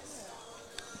shirts.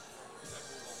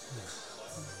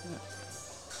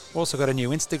 We've also got a new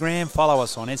Instagram. Follow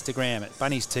us on Instagram at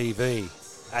Bunnies TV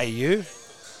AU.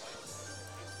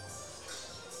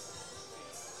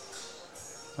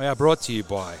 We are brought to you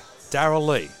by Darrell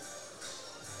Lee,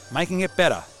 making it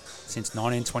better since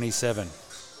 1927.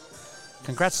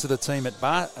 Congrats to the team at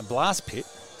Blast Pit.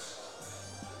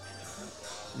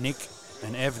 Nick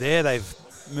and Ev there, they've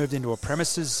moved into a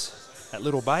premises at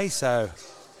Little Bay, so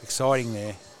exciting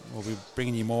there. We'll be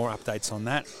bringing you more updates on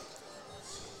that.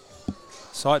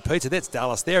 Sight Pizza, that's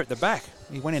Dallas there at the back.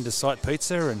 He went into Sight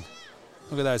Pizza and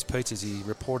look at those pizzas. He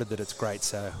reported that it's great,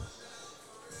 so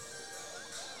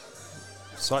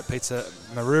Sight Pizza,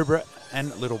 Maroubra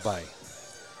and Little Bay.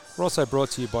 We're also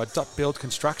brought to you by Dot Build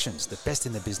Constructions, the best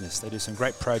in the business. They do some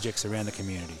great projects around the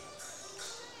community.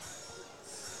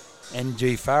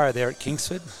 NG Farah there at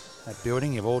Kingsford. That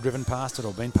building, you've all driven past it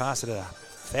or been past it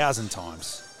 1,000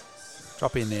 times.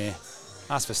 Drop in there,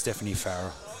 ask for Stephanie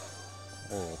Farah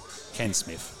or Ken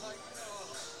Smith.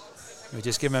 We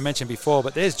just give them a mention before,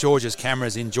 but there's George's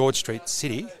Cameras in George Street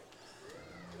City.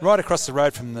 right across the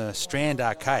road from the Strand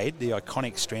Arcade, the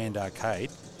iconic Strand Arcade,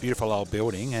 beautiful old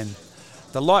building, and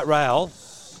the light rail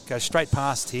goes straight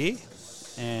past here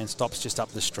and stops just up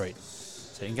the street.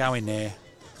 So you can go in there,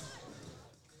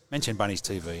 mention Bunnies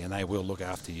TV, and they will look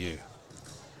after you.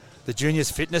 The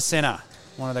Juniors Fitness Centre,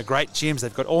 one of the great gyms.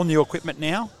 They've got all new equipment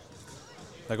now.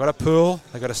 They've got a pool,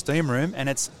 they've got a steam room, and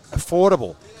it's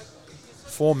affordable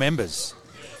for members.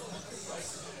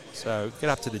 So get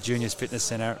up to the Juniors Fitness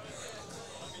Centre,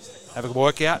 have a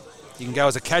workout. You can go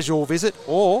as a casual visit,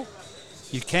 or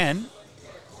you can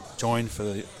join for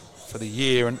the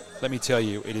year, and let me tell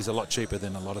you, it is a lot cheaper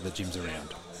than a lot of the gyms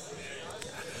around.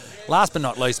 Last but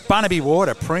not least, Barnaby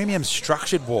Water, premium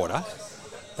structured water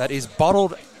that is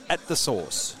bottled at the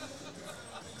source.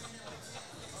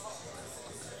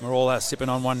 We're all sipping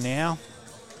on one now,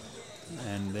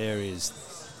 and there is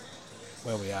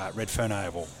where we are at Redfern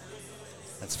Oval.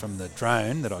 That's from the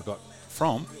drone that I got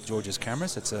from George's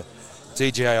Cameras. It's a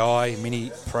DJI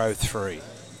Mini Pro 3,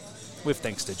 with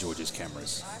thanks to George's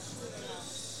Cameras.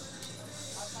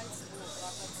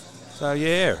 So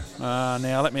yeah,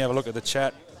 now let me have a look at the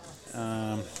chat.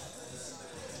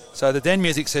 So the Den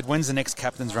Music said, when's the next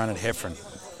captain's run at Heffron?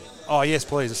 Oh yes,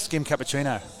 please, a skim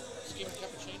cappuccino. Skim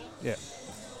cappuccino? Yeah.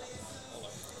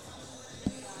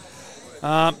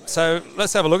 So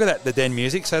let's have a look at that, the Den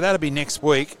Music. So that'll be next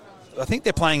week. I think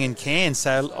they're playing in Cairns,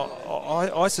 so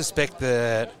I suspect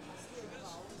that...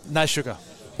 No sugar.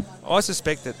 I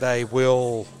suspect that they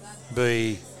will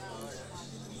be...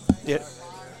 Yeah.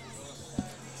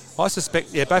 I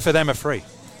suspect... Yeah, both of them are free.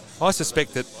 I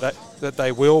suspect that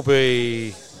they will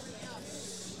be...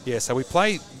 Yeah, so we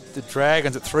play the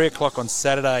Dragons at 3 o'clock on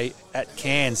Saturday at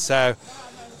Cairns, so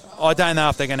I don't know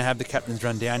if they're going to have the captain's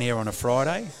run down here on a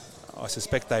Friday. I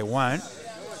suspect they won't,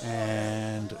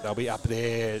 and they'll be up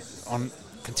there on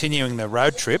continuing the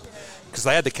road trip, because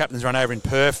they had the captain's run over in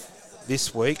Perth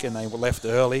this week and they were left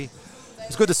early.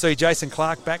 It's good to see Jason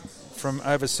Clark back from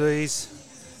overseas.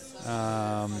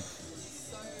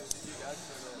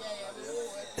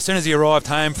 As soon as he arrived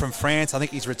home from France, I think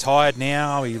he's retired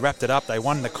now. He wrapped it up. They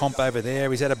won the comp over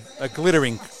there. He's had a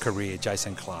glittering career,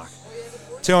 Jason Clark.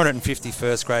 250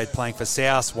 first grade, playing for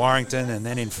South, Warrington, and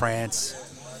then in France.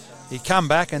 He'd come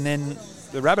back, and then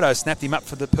the Rabbitohs snapped him up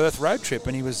for the Perth road trip,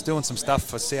 and he was doing some stuff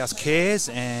for South Cares,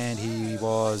 and he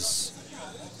was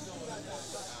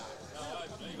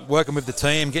working with the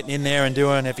team, getting in there and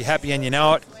doing, if you're happy and you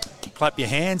know it, clap your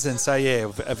hands. And so,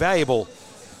 yeah, a valuable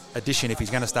addition if he's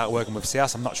going to start working with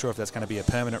South. I'm not sure if that's going to be a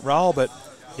permanent role, but,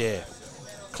 yeah,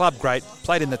 club great.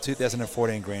 Played in the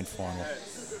 2014 Grand Final.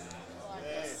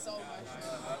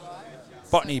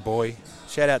 Botany boy.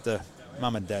 Shout out to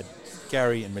Mum and Dad,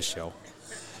 Gary and Michelle.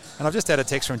 And I've just had a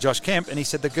text from Josh Kemp, and he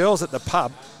said the girls at the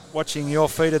pub watching your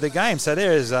feed of the game. So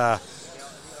there's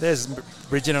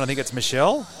Bridget, and I think it's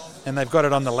Michelle, and they've got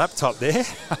it on the laptop there.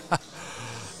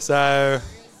 So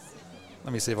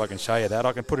let me see if I can show you that.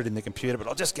 I can put it in the computer, but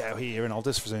I'll just go here and I'll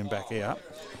just zoom back out.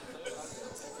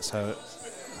 So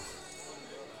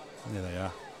there they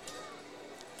are.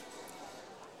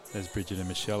 There's Bridget and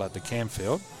Michelle at the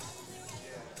Camfield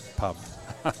pub.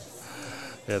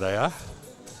 There they are,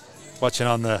 watching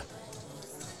on the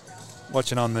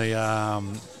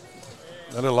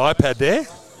little iPad there.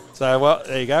 So, well,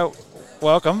 there you go.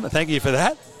 Welcome. Thank you for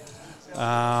that.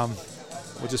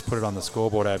 We'll just put it on the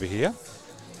scoreboard over here.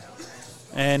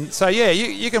 And so, yeah,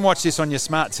 you can watch this on your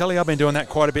smart telly. I've been doing that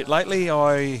quite a bit lately.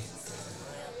 I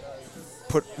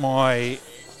put my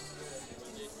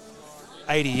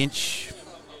 80-inch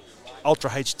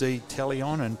Ultra HD telly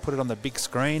on and put it on the big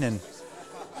screen, and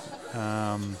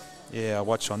yeah, I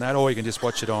watch on that, or you can just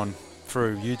watch it on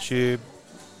through YouTube,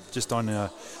 just on a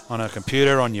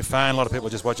computer, on your phone. A lot of people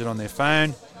just watch it on their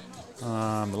phone,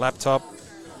 the laptop.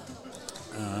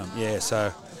 Yeah, so,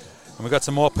 and we've got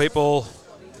some more people.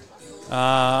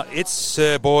 It's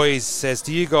Sir Boys says,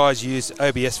 do you guys use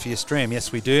OBS for your stream?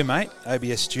 Yes, we do, mate.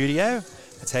 OBS Studio.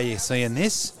 That's how you're seeing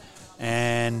this.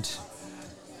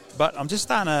 But I'm just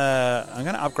I'm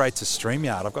going to upgrade to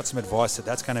StreamYard. I've got some advice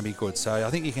that's going to be good. So I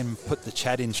think you can put the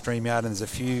chat in StreamYard, and there's a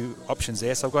few options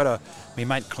there. So I've got my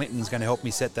mate Clinton's going to help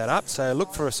me set that up. So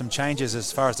look for some changes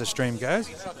as far as the stream goes.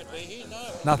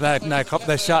 Nothing, no cop,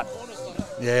 they're shut.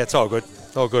 Yeah, it's all good.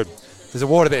 It's all good. There's a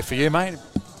water there for you, mate.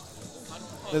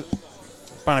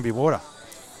 Barnaby water.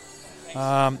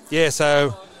 Yeah,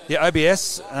 so, yeah,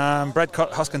 OBS. Brad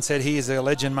Hoskin said he is a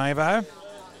legend, Mavo.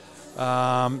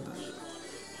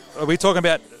 Are we talking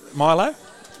about Milo,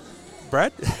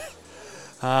 Brad?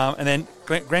 And then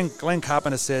Glenn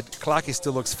Carpenter said Clarkie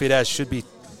still looks fit as should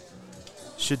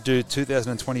do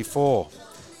 2024.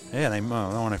 Yeah, I don't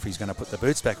know if he's going to put the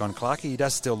boots back on Clarkey. He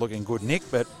does still look in good nick,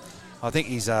 but I think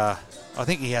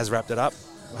he has wrapped it up.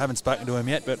 I haven't spoken to him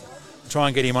yet, but try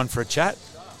and get him on for a chat.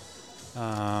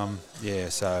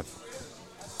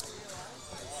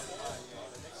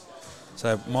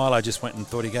 So Milo just went and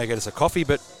thought he'd go get us a coffee,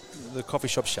 but the coffee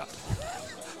shop's shut.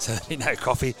 So no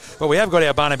coffee. But we have got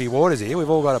our Barnaby waters here. We've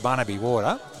all got a Barnaby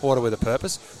water with a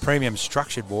purpose, premium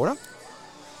structured water.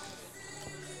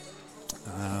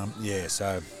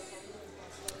 So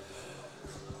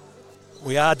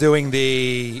we are doing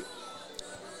the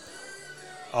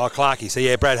Clarkey. So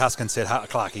yeah, Brad Huskin said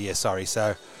Clarkey. Yeah, sorry.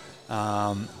 So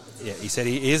he said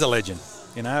he is a legend.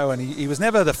 You know, and he was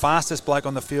never the fastest bloke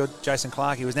on the field, Jason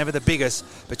Clark. He was never the biggest,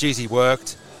 but geez, he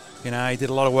worked. You know, he did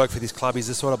a lot of work for this club. He's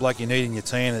the sort of bloke you need in your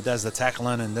team that does the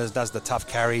tackling and does the tough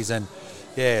carries. And,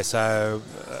 yeah, so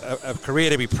a career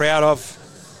to be proud of,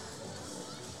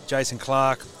 Jason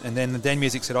Clark. And then the Den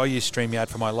Music said, I use StreamYard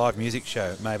for my live music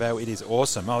show. Mavo, it is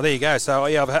awesome. Oh, there you go. So,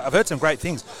 yeah, I've heard some great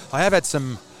things. I have had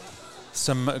some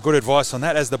good advice on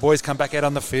that as the boys come back out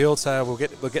on the field. So we'll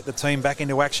get the team back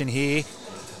into action here.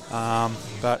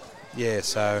 But yeah,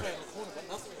 so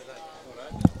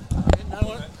no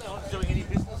one's doing any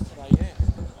business today.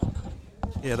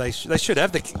 Yeah, they should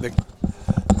have the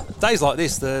days like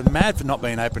this. They're mad for not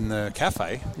being open the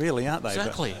cafe, really, aren't they?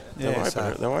 Exactly. But,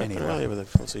 yeah, they were open earlier, but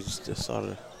they've obviously just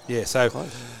decided. Yeah, so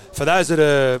for those that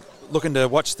are looking to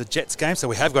watch the Jets game, so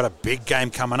we have got a big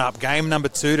game coming up. Game number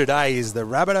 2 today is the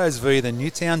Rabbitohs v the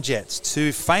Newtown Jets.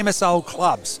 Two famous old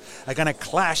clubs are going to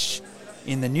clash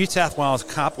in the New South Wales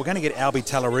Cup. We're going to get Albie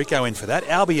Tallarico in for that.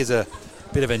 Albie is a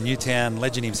bit of a Newtown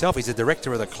legend himself. He's the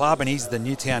director of the club and he's the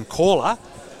Newtown caller.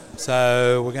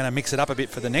 So we're going to mix it up a bit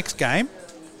for the next game.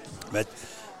 But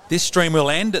this stream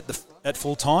will end at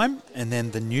full time and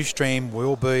then the new stream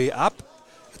will be up.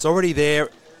 It's already there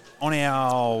on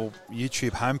our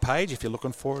YouTube homepage if you're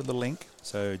looking for the link.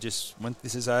 So just when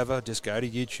this is over, just go to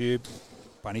YouTube,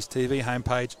 Bunnies TV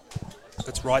homepage.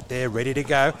 It's right there, ready to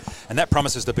go. And that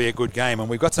promises to be a good game. And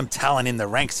we've got some talent in the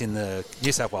ranks in the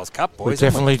New South Wales Cup, boys. We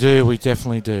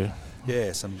definitely do.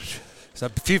 Yeah, so a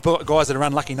few guys that are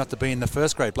unlucky not to be in the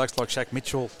first grade. Blokes like Shaq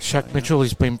Mitchell. Mitchell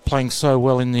has been playing so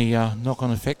well in the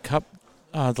Knock-On Effect Cup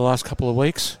the last couple of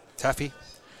weeks. Taffy.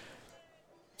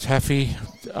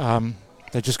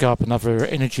 They just go up another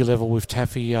energy level with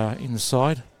Taffy in the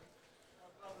side.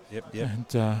 Yep. And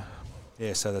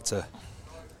so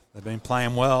they've been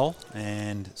playing well,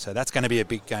 and so that's going to be a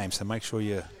big game. So make sure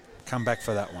you come back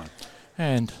for that one.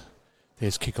 And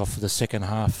there's kick-off for the second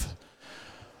half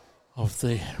of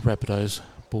the Rabbitohs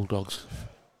Bulldogs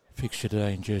fixture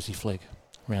today in Jersey Flegg,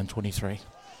 round 23.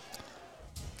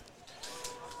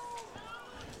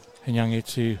 And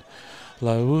Youngetu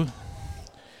Lau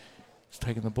is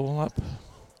taking the ball up.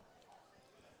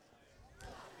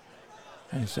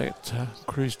 And is that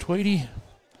Cruz Tweedy,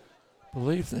 I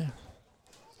believe there.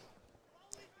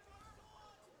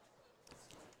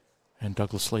 And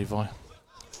Douglas Levi.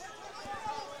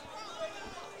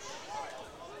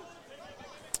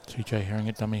 TJ Herring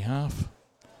at dummy half.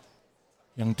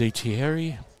 Young DT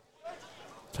Harry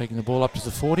taking the ball up to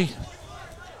the 40.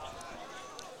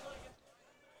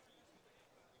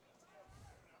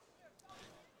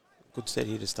 Good set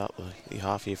here to start the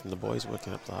half here from the boys,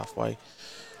 working up to halfway.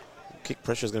 Kick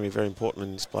pressure is going to be very important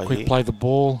in this play Quick here. play the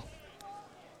ball.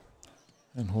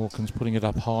 And Hawkins putting it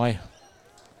up high.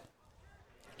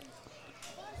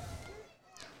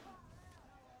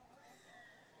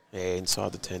 Yeah,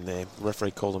 inside the 10 there. The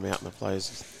referee called them out and the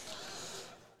players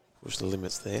pushed the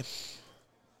limits there.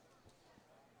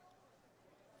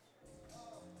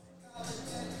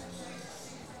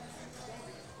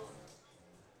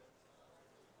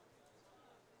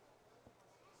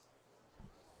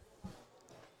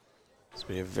 It's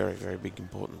been a very, very big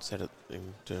important set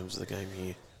in terms of the game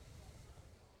here.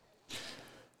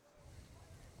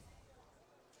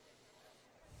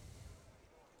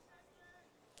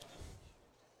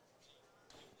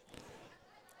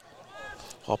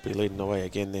 Hoppy leading the way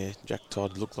again there. Jack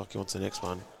Todd looked like he wants the next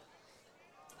one.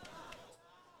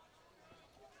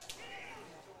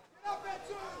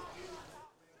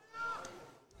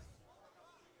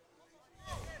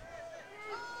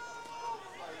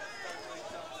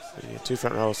 Yeah, two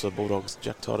front rows for the Bulldogs.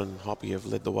 Jack Todd and Hoppy have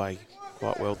led the way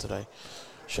quite well today.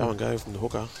 Show and go from the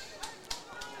hooker.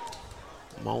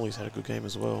 Molly's had a good game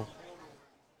as well.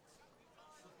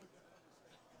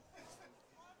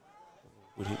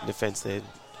 Good hit in defence there.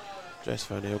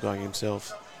 Joseph O'Neill going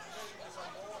himself.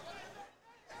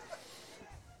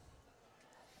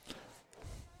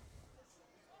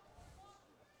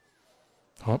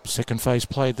 Oh, second phase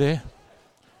played there.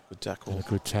 Good good tackle. And a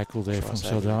good tackle there from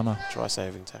Try-saving- Saldana.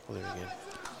 Try-saving tackle there again.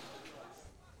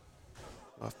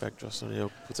 Halfback Jocelyn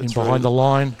Hill puts it In through. behind the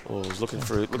line. Oh, he's looking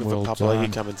for Well Papali'i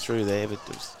done. coming through there, but it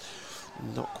was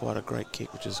not quite a great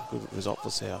kick, which is a good result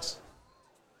for South.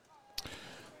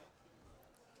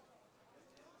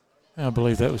 I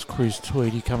believe that was Cruz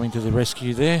Tweedy coming to the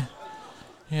rescue there.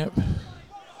 Yep.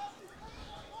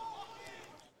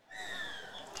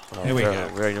 Oh, Here we very, go.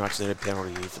 Very much needed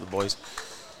penalty here for the boys.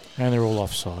 And they're all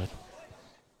offside.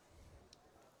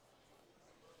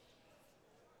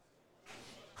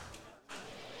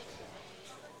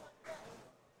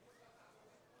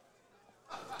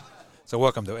 So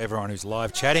welcome to everyone who's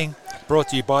live chatting. Brought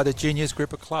to you by the Juniors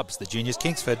group of clubs, the Juniors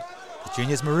Kingsford, the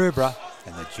Juniors Maroubra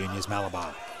and the Juniors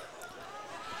Malabar.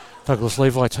 Douglas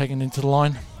Levi taken into the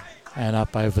line and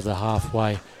up over the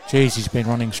halfway. Geez, he's been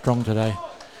running strong today.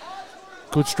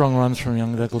 Good strong runs from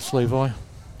young Douglas Levi.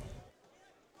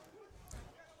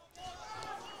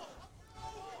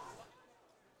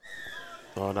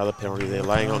 Oh, another penalty there,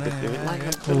 laying on. They've been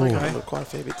laying on quite a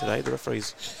fair bit today. The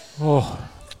referees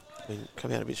been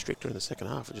coming out a bit stricter in the second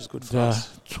half, which is good for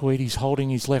us. Tweedy's holding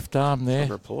his left arm there. On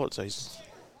report, so he's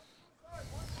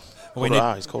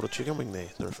called a chicken wing there,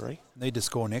 the referee. Need to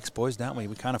score next, boys, don't we?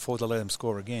 We can't afford to let them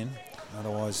score again.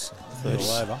 Otherwise, it's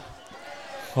all over.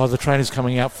 Oh, the trainer's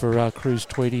coming out for Cruz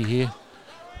Tweedy here.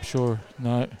 Sure,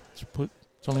 no. It's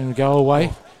only going to go away.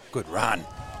 Oh, good run.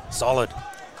 Solid.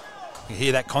 You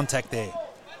hear that contact there.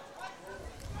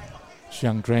 It's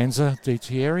young Dranza, Di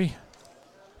Thierry.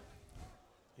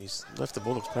 He's left the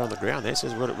Bulldogs player on the ground there.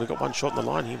 Says we've got one shot in the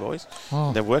line here, boys. Oh.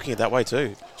 And they're working it that way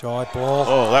too. Giant ball.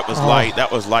 Oh, that was late.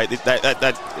 That was late.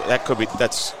 That could be.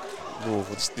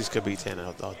 This could be 10.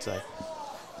 I'd say.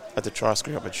 Had the try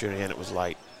screen opportunity and it was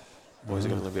late. Boys are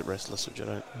getting a little bit restless, which I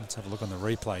don't. Let's have a look on the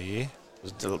replay here. It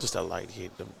was just a late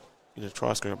hit.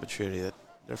 Try screen opportunity that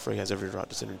the referee has every right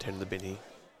to send him 10 in the bin here.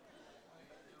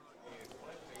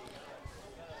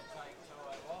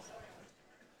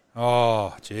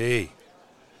 Oh, gee.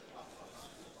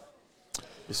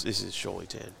 This is surely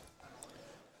 10.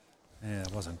 Yeah,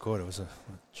 it wasn't good. It was It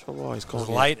was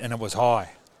late and it was high.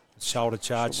 Shoulder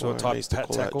charge sort of type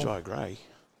pat tackle. Jai Gray.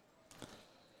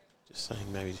 Just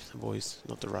saying maybe the boys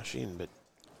not to rush in, but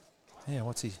Yeah,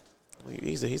 what's he?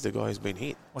 he's the guy who's been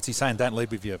hit. What's he saying? Don't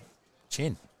lead with your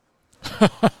chin.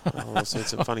 I've seen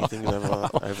some funny things over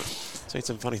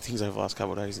the last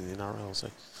couple of days in the NRL. So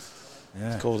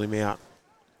Yeah. called him out.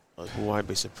 I won't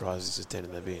be surprised this is 10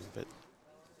 in the bin, but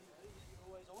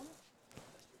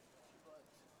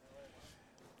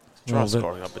try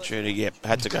scoring opportunity. Yep,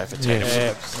 had to go for 10.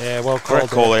 Yeah, well called.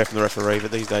 Correct call there from the referee,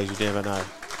 but these days you never know.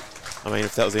 I mean,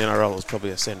 if that was the NRL, it was probably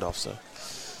a send-off. So,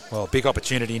 Well, big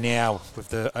opportunity now with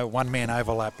the one-man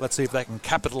overlap. Let's see if they can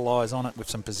capitalise on it with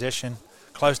some possession.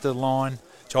 Close to the line.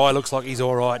 Jai looks like he's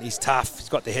all right. He's tough. He's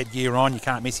got the headgear on. You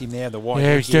can't miss him there. The white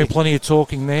Yeah, he's headgear. doing plenty of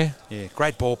talking there. Yeah,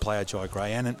 great ball player, Jai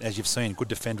Gray, and as you've seen, good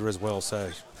defender as well.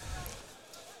 So,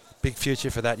 big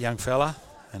future for that young fella.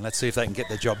 And let's see if they can get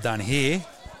the job done here.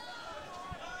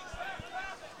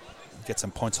 Get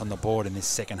some points on the board in this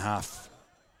second half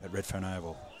at Redfern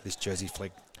Oval. This Jersey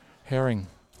Flegg Herring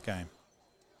game.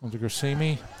 on to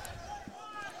Grassimi.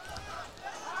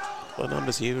 the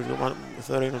numbers here, we've got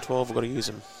 13 or 12, we've got to use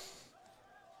them.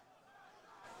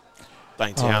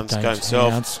 Dane Towns go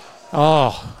himself.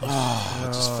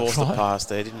 Just forced the pass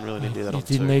there. Didn't really need to do that on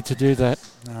two. He didn't need to do that.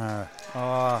 No.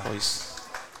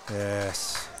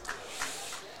 Yes.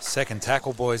 Second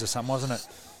tackle, boys, or something, wasn't it?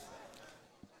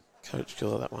 Coach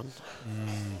killer, that one.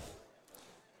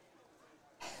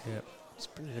 Yep. It's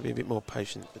going to be a bit more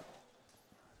patient. But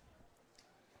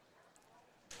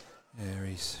Yeah,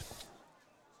 he's...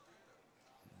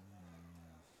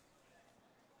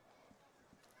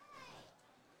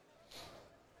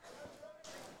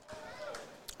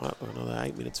 Right, we've got another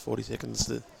 8 minutes, 40 seconds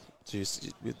to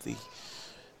just with the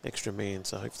extra man,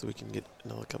 so hopefully we can get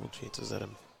another couple of chances at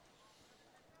him.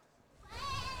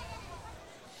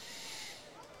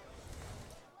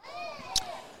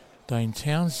 Dane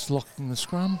Towns locking the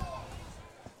scrum.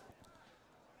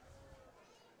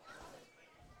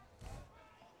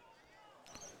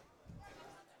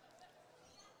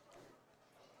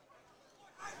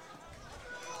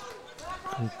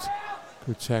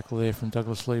 Good tackle there from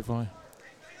Douglas Levi.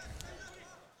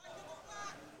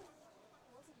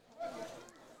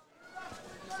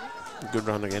 Good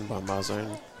run again by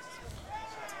Marzone.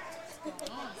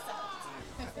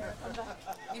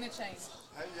 Interchange.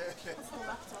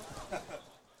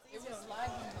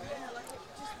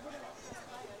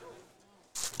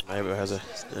 Maybe has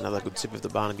another good sip of the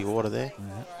Barnaby water there.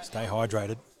 Yeah, stay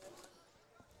hydrated.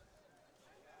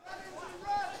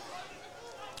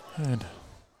 And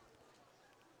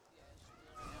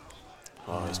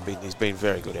he's been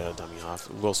very good out of dummy half.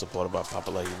 Well supported by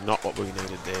Papali. Not what we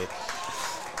needed there.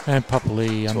 And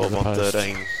Papali under 12 the on post.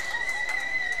 13.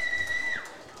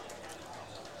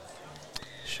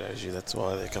 Shows you that's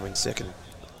why they're coming second.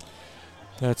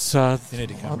 That's You need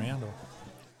to come round. Or?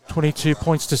 22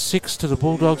 points to 6 to the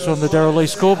Bulldogs on the Darrell Lee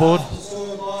scoreboard.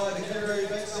 Scored by the Canterbury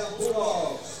Bexell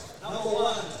Bulldogs. Number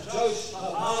 1, Josh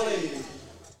Papali.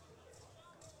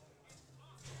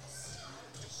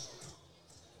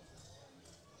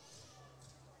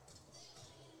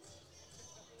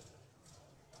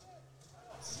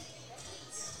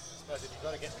 Suppose if you've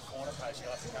got to get in the corner post,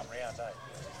 you'll have to come round, eh?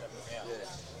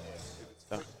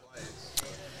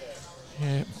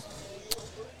 Yeah.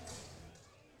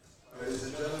 Ladies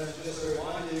and gentlemen, just a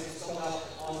reminder, you can stock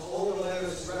up on all the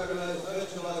latest Rabbitohs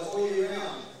merchandise all year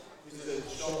round. Visit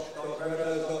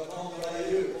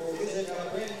shop.rabbitohs.com.au or visit our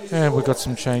brand new And we've got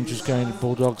some changes going to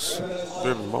Bulldogs.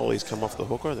 Ruben Molly's come off the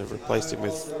hooker. They've replaced him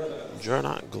with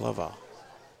Jonah Glover.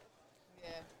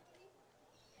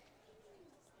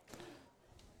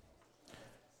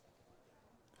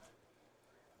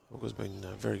 Hooker's been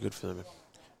very good for them.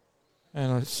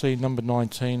 And I see number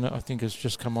 19, I think, has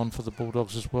just come on for the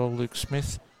Bulldogs as well, Luke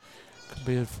Smith. Could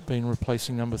be have been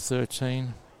replacing number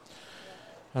 13,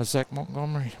 Zach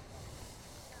Montgomery.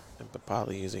 And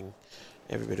Papali using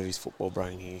every bit of his football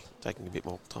brain here, taking a bit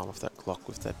more time off that clock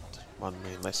with that one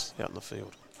man less out in the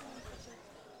field.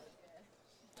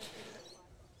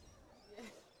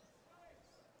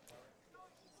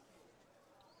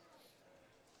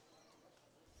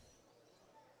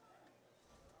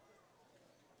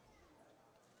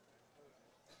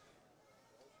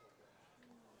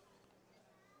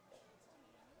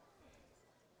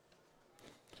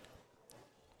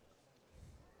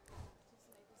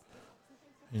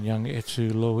 And young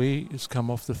Etu Louis has come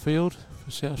off the field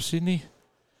for South Sydney.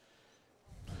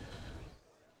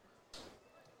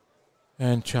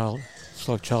 And it's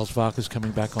like Charles Varker's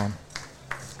coming back on.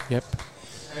 Yep.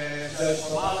 And Josh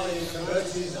Papali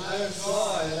converts his own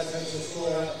try. That takes the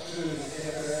score up to the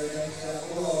Canterbury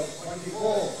Bexell Bulldogs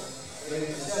 24. Leading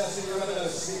the South Sydney Rabbitohs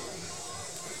 6.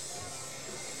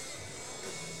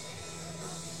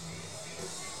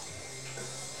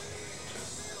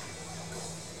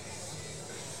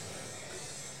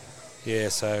 Yeah,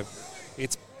 so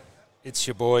it's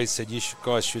your boys said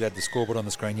guys should have the scoreboard on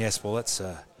the screen. Yes, well that's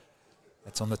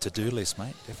on the to-do list,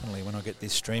 mate. Definitely when I get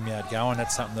this StreamYard going,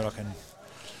 that's something that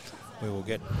we will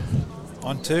get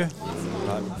onto.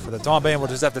 But for the time being, we'll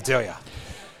just have to tell you.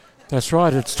 That's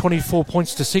right. It's 24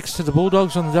 points to 6 to the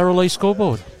Bulldogs on the Darrell Lee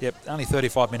scoreboard. Yep, only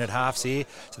 35-minute halves here,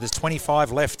 so there's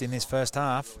 25 left in this first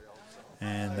half,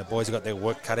 and the boys have got their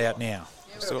work cut out now.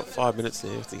 Still got 5 minutes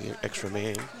there with the extra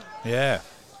man. Yeah.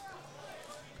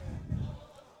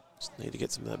 Just need to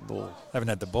get some of that ball. Haven't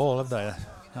had the ball, have they?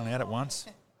 Only had it once.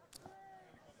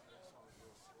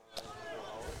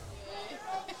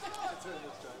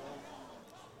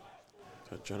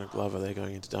 Got Jonah Glover there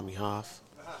going into dummy half.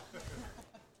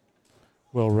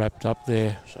 Well wrapped up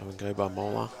there. Show and go by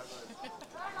Mola.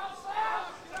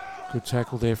 Good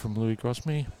tackle there from Louis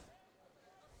Grossmy.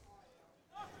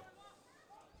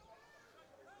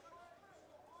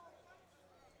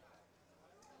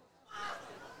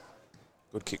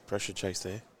 Good kick pressure chase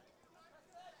there.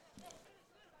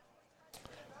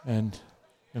 And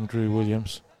young Drew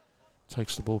Williams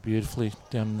takes the ball beautifully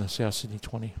down in the South Sydney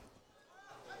 20.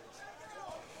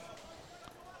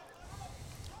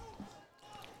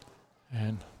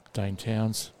 And Dane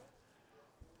Towns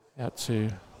out to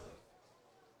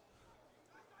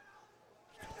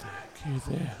cue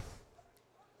there.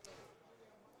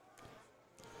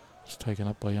 It's taken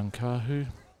up by young Kahu.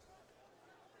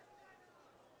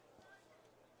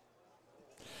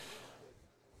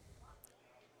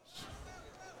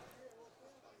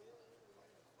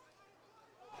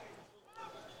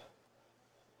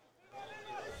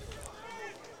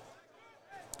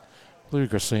 Lou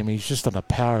Grassimi, he's just done a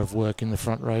power of work in the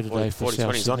front row today for South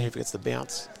Sydney. He's on Sydney. here if he gets the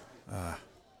bounce.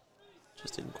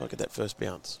 Just didn't quite get that first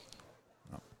bounce.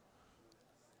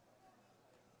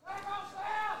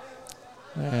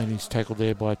 And he's tackled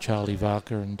there by Charlie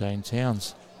Varker and Dane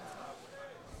Towns.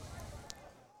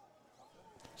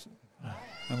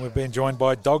 And we've been joined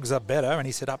by Dogs Are Better, and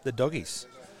he said up the doggies.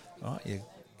 Right, you're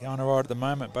going all right at the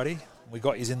moment, buddy. We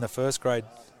got you in the first grade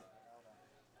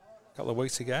a couple of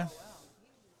weeks ago.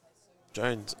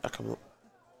 Jones,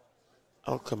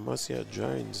 Alcamosio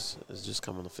Jones has just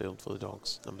come on the field for the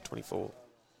Dogs, number 24.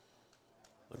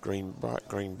 The bright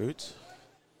green boots.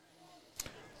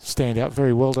 Stand out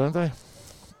very well, don't they?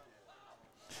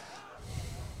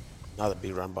 Another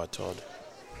big run by Todd.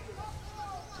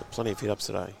 plenty of hit-ups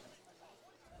today.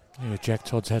 Yeah, Jack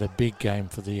Todd's had a big game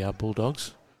for the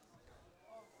Bulldogs.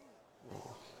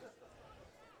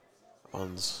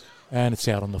 Ons And it's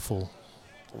out on the full.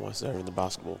 almost there in the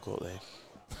basketball court there.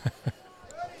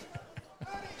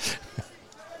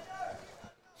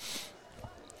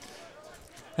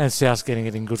 And South's getting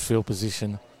it in good field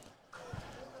position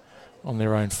on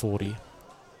their own 40.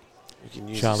 We can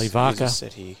use Charlie use Varker. this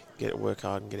set here, get it, work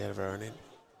hard, and get out of our own end.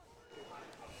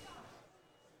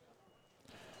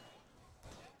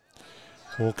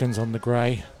 Hawkins on the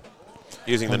grey.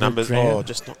 Using the On the numbers. ground. Oh,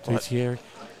 just not quite. Thierry.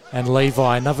 And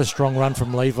Levi, another strong run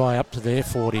from Levi up to their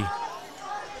 40.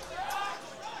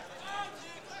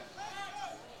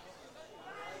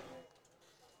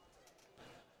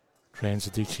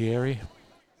 Transdicieri.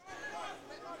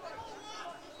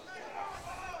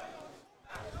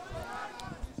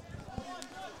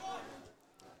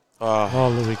 Oh,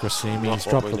 Louis Grassimi, not he's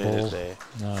what dropped we the needed ball. there.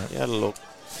 No. He had a look.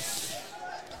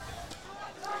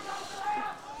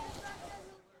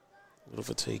 A little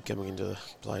fatigue coming into the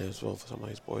play as well for some of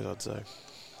these boys, I'd say.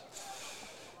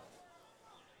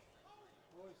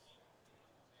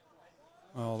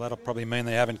 Well, that'll probably mean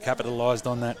they haven't capitalised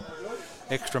on that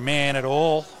extra man at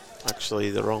all.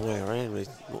 Actually, the wrong way around. We're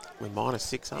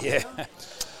 -6, aren't we? Yeah.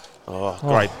 Oh,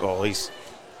 great ball. He's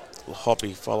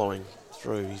Hoppy following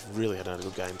through. He's really had a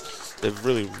good game. They've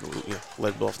really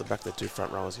led off the back of their two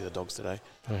front rowers here, the Dogs, today.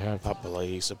 They have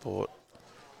Papali support.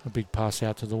 a big pass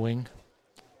out to the wing.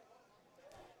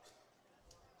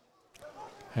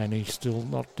 And he's still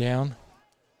not down.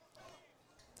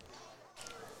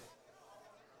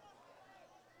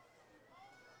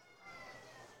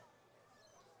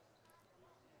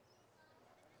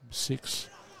 Six,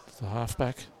 the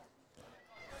halfback.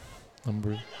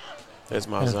 There's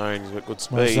Marzone. He's got good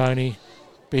speed. Marzoni,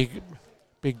 big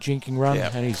jinking run,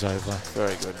 Yep. and he's over.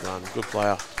 Very good run. Good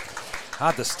player.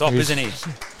 Hard to stop, isn't he?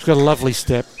 He's got a lovely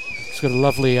step. He's got a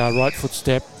lovely right foot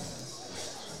step.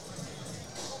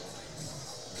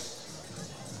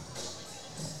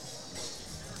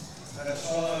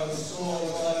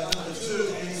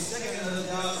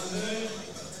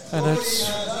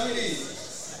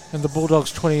 And the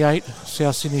Bulldogs 28,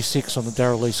 South Sydney 6 on the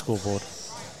Darrell Lee scoreboard.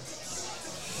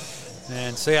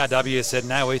 And CRW said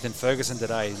no Ethan Ferguson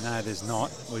today. No, there's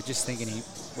not. We're just thinking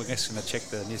we're just going to check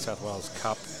the New South Wales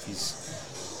Cup. He's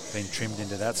been trimmed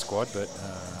into that squad, but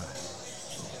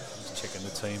just checking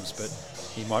the teams. But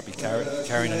he might be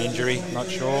carrying an injury. Not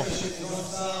sure. He's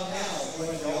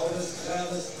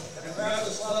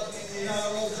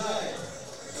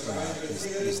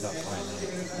not playing there.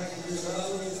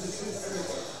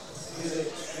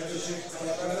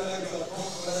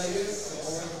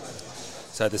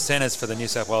 So the centres for the New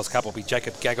South Wales Cup will be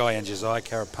Jacob Gagai and Josiah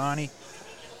Karapani.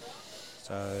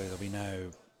 So there'll be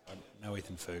no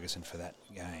Ethan Ferguson for that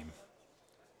game.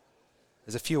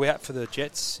 There's a few out for the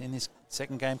Jets in this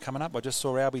second game coming up. I just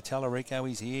saw Albie Tallarico.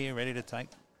 He's here, ready to take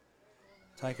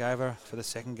over for the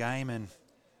second game. And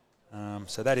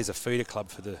so that is a feeder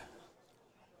club for the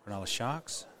Cronulla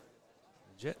Sharks,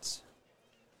 the Jets.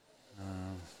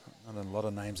 Not a lot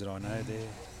of names that I know there.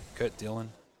 Kurt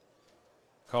Dillon,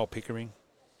 Kyle Pickering,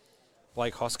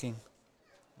 Blake Hosking.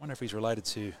 I wonder if he's related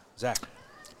to Zach.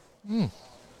 The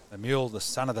Mule, the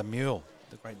son of the Mule,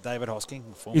 the great David Hosking.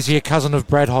 Is he a cousin of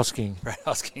Brad Hosking? Brad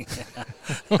Hosking.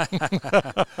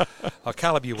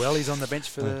 Caleb Uwell, on the bench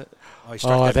for the... he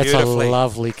struck that that's beautifully. A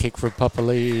lovely kick from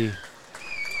Papali.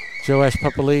 Joash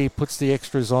Papali puts the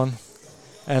extras on.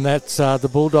 And that's the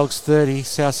Bulldogs 30,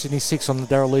 South Sydney 6 on the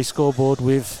Darrell Lee scoreboard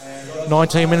with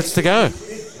 19 minutes to go.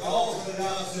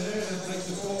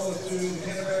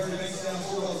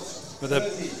 With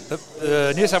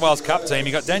the New South Wales Cup team,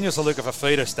 you got Daniel Saluka for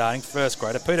feeder starting, first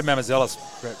grader. Peter Mamazelis,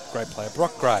 great player.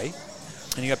 Brock Gray.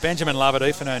 And you got Benjamin Lovett,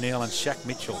 Ethan O'Neill and Shaq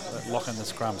Mitchell locking the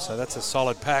scrum. So that's a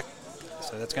solid pack.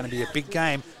 So that's going to be a big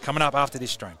game coming up after this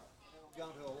stream.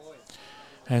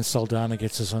 And Saldana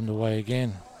gets us underway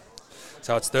again.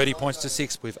 So it's 30 points to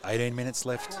 6 with 18 minutes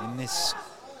left in this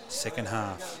second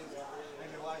half.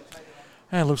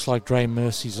 And it looks like Dre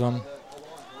Mercy's on.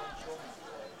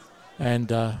 And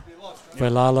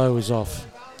Velalo is off.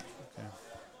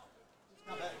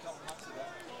 Okay.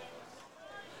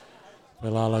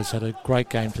 Velalo's had a great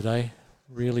game today.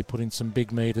 Really put in some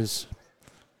big meters.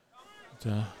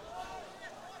 Even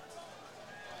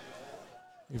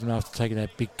after taking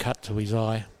that big cut to his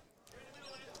eye.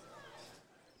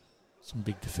 Some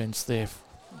big defence there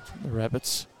from the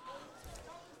Rabbits.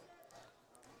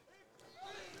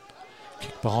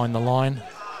 Kick behind the line.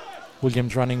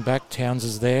 Williams running back. Towns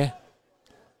is there.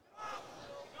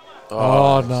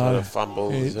 Oh no! A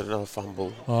fumble. Is it another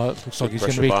fumble? Oh, it looks like he's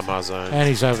going to pressure be. by Marzone. And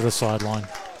he's over the sideline.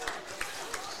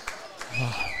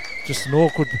 Just an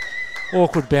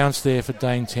awkward bounce there for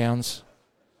Dane Towns.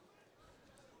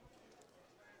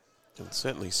 You can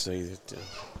certainly see that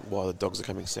why the Dogs are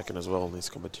coming second as well in this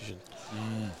competition.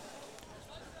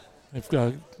 They've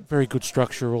got very good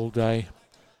structure all day.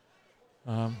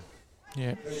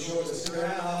 Yeah,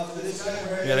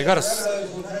 they got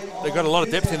a lot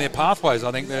of depth in their pathways.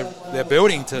 I think they're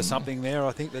building to something there.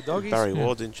 I think the Doggies. Barry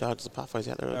Ward's in charge of the pathways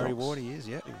out there. Barry Ward, he is.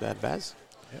 Yeah, Big bad Baz.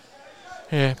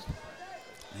 yeah.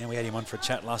 Yeah, we had him on for a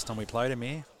chat last time we played him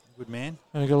here. Good man.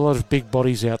 And they've got a lot of big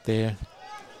bodies out there.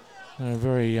 A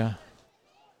very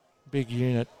big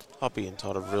unit. Hoppy and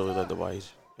Todd have really led the way,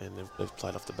 and they've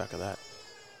played off the back of that.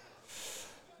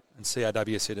 And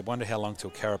CRW said, I wonder how long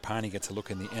till Karapani gets a look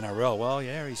in the NRL. Well,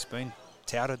 yeah, he's been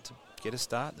touted to get a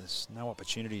start. There's no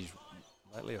opportunities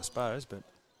lately, I suppose, but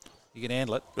you can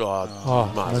handle it.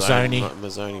 Mazzoni.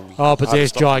 Oh, but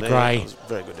there's Jai Gray.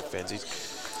 Very good defence. He's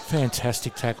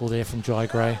fantastic tackle there from Jai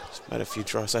Gray. He's made a few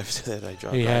try saves there today, Jai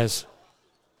Gray. He has.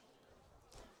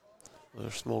 Well,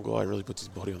 a small guy really puts his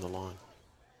body on the line.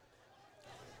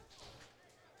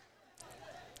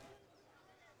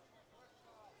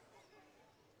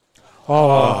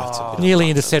 Nearly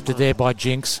intercepted there by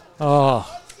Jinx. A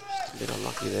bit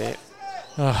unlucky there.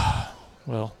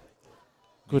 Well,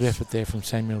 good effort there from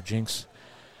Samuel Jinx.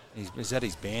 Is that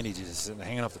his bandages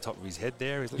hanging off the top of his head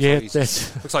there?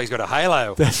 Looks like he's got a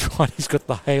halo. That's right, he's got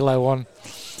the halo on.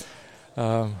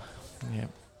 Yeah.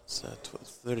 It's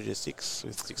 30-6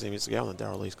 with 16 minutes to go on the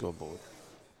Darrell Lee scoreboard.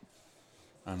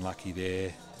 Unlucky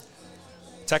there.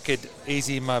 Takid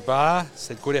Easy Mabar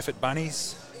said, good effort,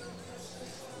 Bunnies.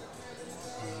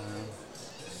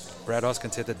 Brad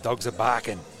Oskin said the Dogs are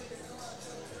barking.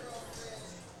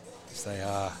 Yes, they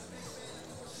are.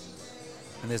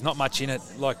 And there's not much in it.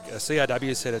 Like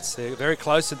CRW said, it's very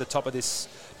close to the top of this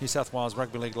New South Wales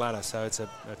Rugby League ladder, so it's a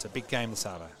big game this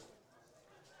Arvo.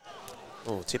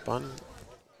 Oh, tip on.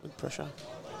 Good pressure.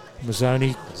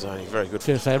 Mazzoni, very good.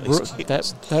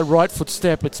 That right foot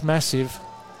step, it's massive.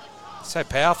 So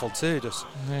powerful too.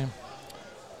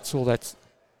 It's all that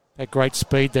great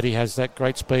speed that he has, that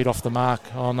great speed off the mark.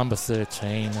 Oh, number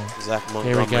 13. Zach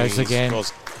Montgomery, there he goes again.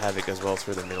 Caused havoc as well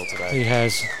through the middle today. He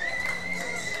has.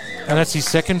 And that's his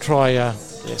second try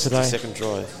today. His second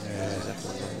try. Yeah.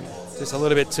 Just a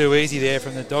little bit too easy there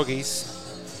from the Doggies.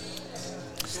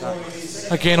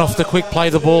 Again, off the quick play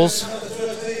the balls.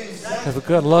 They've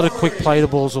got a lot of quick play the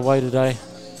balls away today.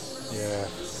 Yeah.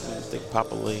 I think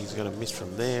Papa Lee's going to miss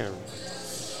from there.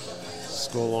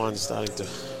 Scoreline's starting to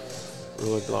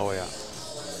really blow out.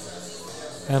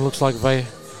 And it looks like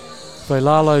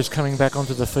Veilalo's coming back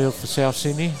onto the field for South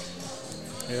Sydney.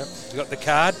 Yep. You got the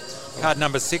card. Card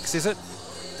number 6, is it?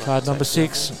 Card number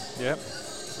 6. Yep.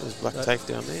 There's black tape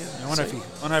down there. I wonder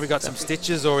if he got some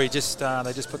stitches, or he just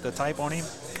they just put the tape on him.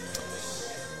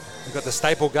 We've got the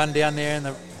staple gun down there in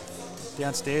the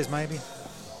downstairs, maybe.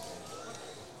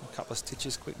 A couple of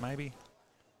stitches, quick, maybe.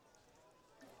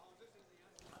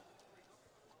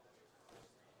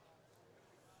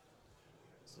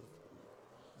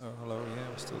 Oh, hello, yeah,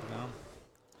 we're still going.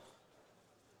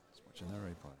 Just watching the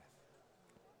replay.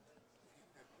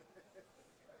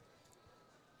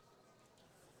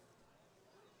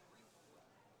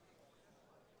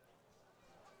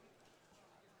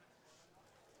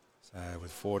 So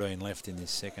with 14 left in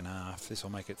this second half, this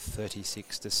will make it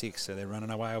 36-6. So they're running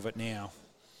away with it now.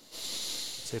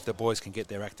 See if the boys can get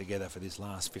their act together for this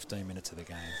last 15 minutes of the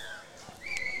game.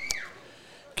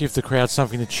 Give the crowd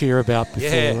something to cheer about before.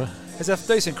 Yeah, there's a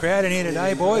decent crowd in here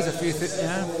today, boys. A few,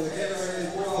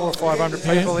 400 or 500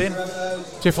 people in.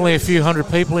 Definitely a few hundred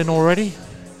people in already.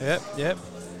 Yep.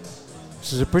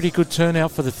 This is a pretty good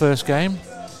turnout for the first game.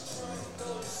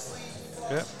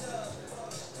 Yep.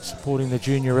 Supporting the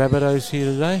junior Rabbitohs here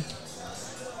today.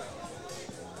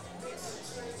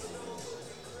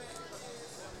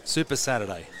 Super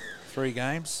Saturday, 3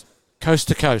 games. Coast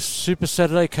to coast. Super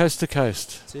Saturday, coast to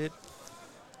coast. That's it.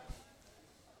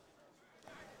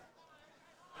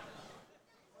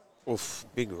 Oof,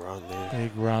 big run there.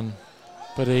 Big run.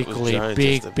 But equally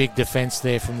big defence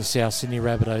there from the South Sydney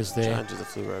Rabbitohs there. Jones with the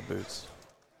fluoro boots.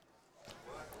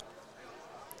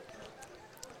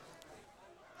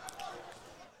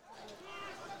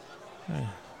 Yeah.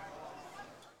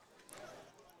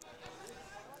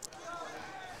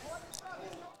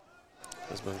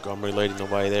 There's Montgomery leading the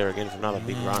way there again for another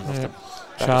big run. Yeah.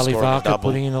 Charlie Varker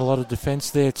putting in a lot of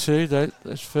defence there too.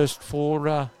 Those first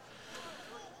 4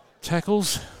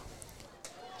 tackles.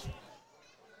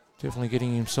 Definitely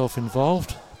getting himself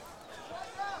involved.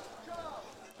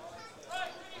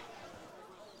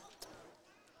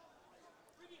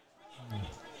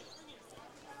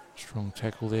 Strong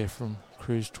tackle there from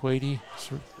Cruz Tweedy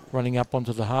running up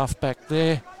onto the halfback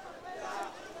there.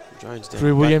 Jones down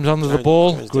Drew Williams under the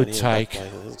ball. Good take.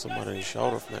 Someone on his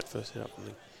shoulder from that first hit up.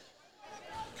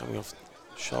 Coming off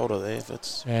the shoulder there.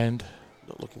 That's and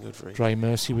not looking good for him. Dre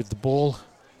Mercy with the ball.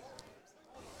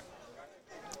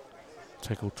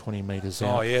 Tackle 20 metres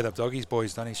out. Oh, yeah, the Doggies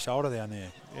boy's done his shoulder down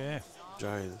there. Yeah.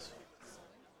 Jones.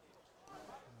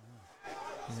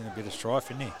 He's in a bit of strife,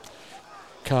 isn't he?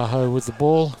 Cahill with the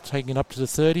ball, taking it up to the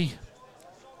 30.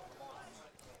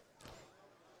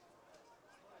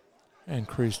 And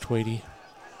Cruz Tweedy,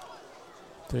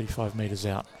 35 metres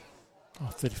out.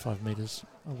 35 metres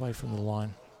away from the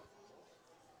line.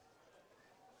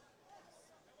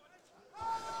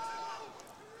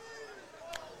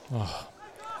 Oh,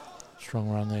 strong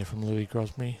run there from Louis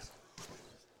Grosby.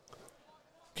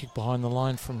 Kick behind the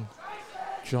line from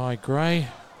Jai Gray.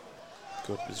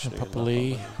 Good And positioning.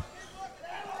 Papali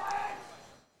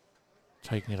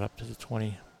taking it up to the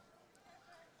 20.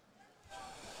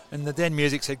 And the Den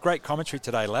Music said, great commentary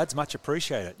today, lads. Much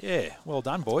appreciated. Yeah, well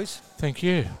done, boys. Thank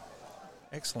you.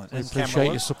 Excellent. We And appreciate camera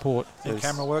your work. support. And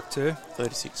camera work too.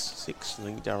 36-6. I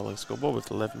think Darrell Lake scoreboard with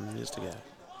 11 minutes to go.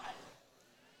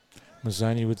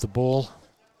 Mazzoni with the ball.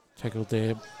 Tackled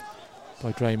there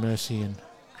by Dre Mercy and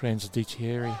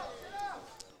Transditieri.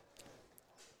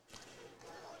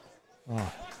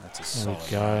 Oh, That's a there solid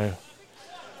we go.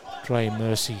 Dre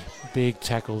Mercy, big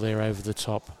tackle there over the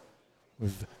top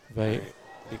with Big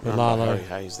run by Lalo.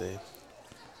 Harry Hayes there.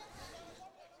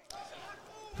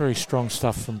 Very strong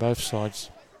stuff from both sides.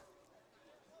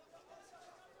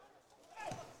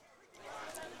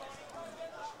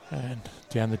 And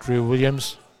down the Drew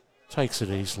Williams. Takes it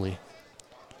easily.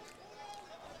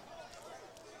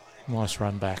 Nice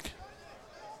run back.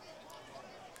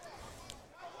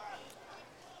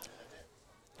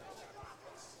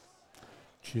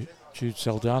 Jude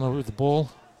Saldana with the ball,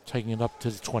 taking it up to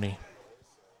the 20.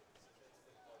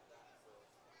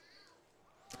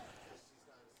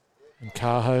 And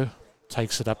Cahill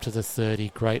takes it up to the 30.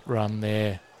 Great run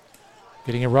there.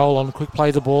 Getting a roll on, quick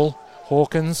play the ball.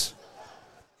 Hawkins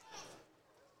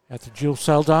out to Jules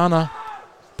Saldana.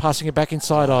 Passing it back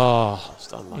inside. Oh,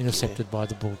 Just unlucky intercepted by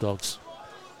the Bulldogs.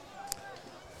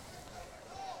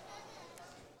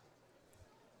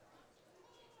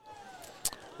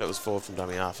 That was forward from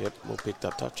dummy half. Yep, well picked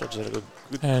up. Touch judges had a good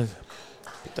And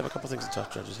picked up a couple of things at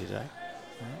touch judges here today.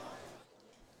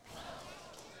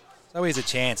 So here's a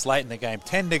chance late in the game.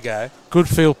 10 to go. good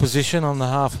field position on the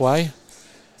halfway.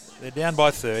 They're down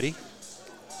by 30.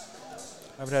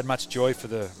 Haven't had much joy for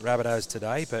the Rabbitohs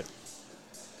today, but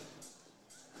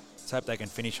let's hope they can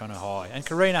finish on a high. And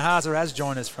Karina Hazer has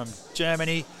joined us from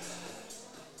Germany.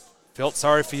 Felt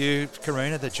sorry for you,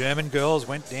 Karina. The German girls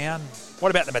went down. What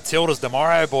about the Matildas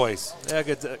tomorrow, boys? They're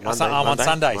good. On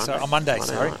Sunday. On Monday.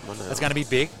 That's going to be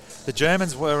big. The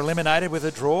Germans were eliminated with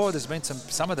a draw. There's been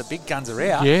some of the big guns are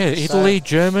out. Yeah, Italy,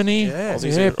 Germany,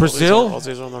 Brazil.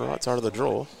 Aussies are on the right side of the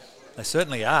draw. They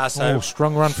certainly are. So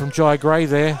Strong run from Jai Gray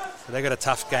there. they got a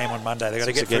tough game on Monday. They've got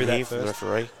to Six get through again that here from the first.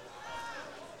 referee.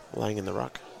 Laying in the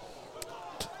ruck.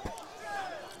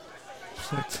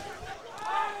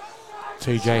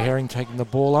 TJ Herring taking the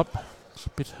ball up. He's a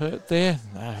bit hurt there.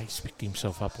 No, he's picked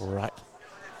himself up all right.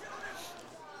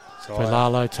 So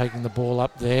Lalo taking the ball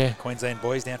up there. Queensland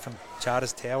boys down from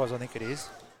Charters Towers, I think it is.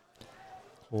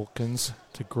 Hawkins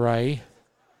to Gray.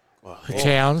 Well, To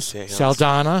Towns. Towns.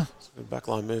 Saldana. Good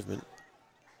backline movement.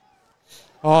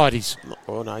 Oh, he's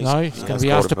Oh, no, he's going to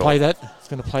be asked to play that. He's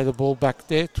going to play the ball back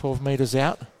there, 12 metres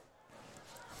out.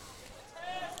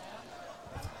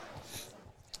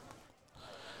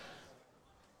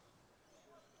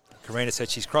 Karina said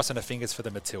she's crossing her fingers for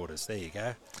the Matildas. There you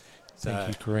go. So, Thank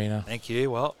you, Karina. Thank you.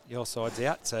 Well, your side's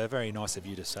out, so very nice of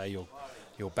you to say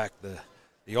you'll back the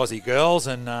Aussie girls,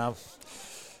 and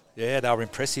yeah, they were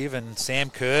impressive. And Sam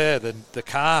Kerr, the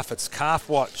calf, it's calf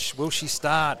watch. Will she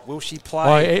start? Will she play?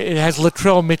 Oh, it has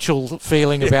Latrell Mitchell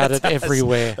feeling about it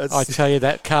everywhere. That's- I tell you,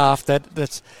 that calf,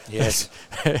 that's Yes.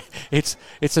 it's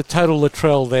a total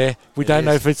Latrell there. We It don't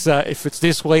know is. if it's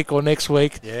this week or next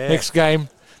week, Yeah. next game,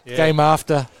 Yeah. game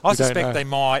after. I We don't suspect know. they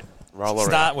might Roll her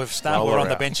start out. with Roll her her on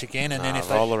the out. bench again, and then if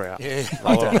roll they her out. yeah, Roll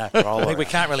I don't her- know. roll I her think we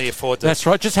out. can't really afford to. That's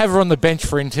right. Just have her on the bench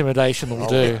for intimidation will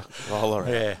do. Roll her out.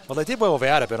 Yeah, well, they did well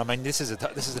without it, but I mean, this is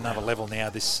another level now.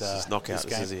 This is knockout, This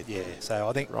game. this is it. Yeah, so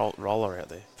I think Roll her out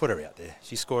there. put her out there.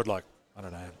 She scored like I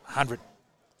don't know,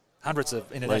 hundreds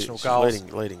of international She's goals.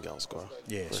 leading goal scorer.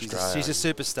 Yeah, for she's Australia. a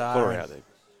superstar. Put her and out there.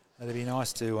 It'd be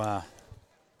nice to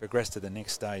progress to the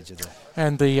next stage of the.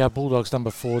 And the Bulldogs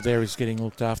number 4 there is getting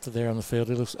looked after there on the field.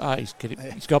 He looks,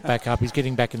 he's got back up. He's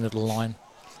getting back into the line.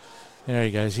 There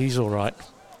he goes. He's all right.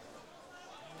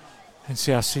 in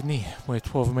South Sydney. We're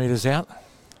 12 metres out.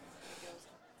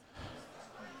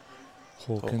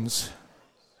 Hawkins,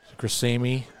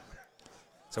 Gracimi.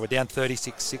 So we're down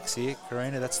 36-6 here,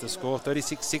 Karina. That's the score.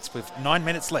 36-6 with 9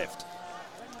 minutes left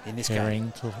in this Herring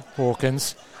game. to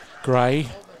Hawkins. Gray.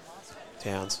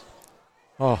 Towns.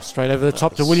 Oh, straight over the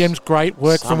top to Williams. Great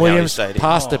work from Williams.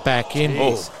 Passed it back in.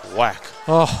 Oh, whack.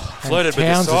 Oh, Floated with the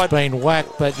Towns has side. been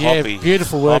whacked, but yeah, Hoppy.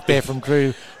 beautiful work Hoppy. there from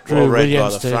Drew Well read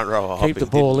Williams by the front row. to keep the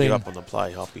ball Didn't in. give up on the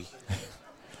play, Hoppy.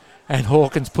 And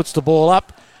Hawkins puts the ball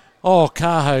up. Oh,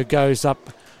 Carho goes up,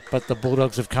 but the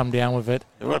Bulldogs have come down with it.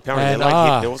 There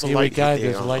was a late hit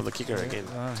there on the kicker again.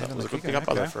 So it was a good pick up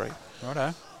by the referee. Righto.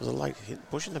 It was a late hit,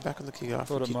 pushing the back on the kicker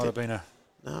after Thought it he might have kicked been a.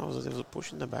 No, it was a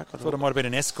push in the back. Thought it might have been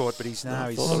an escort, but he's I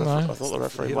he's. thought the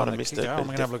referee hit might on have the missed kicker. it. I'm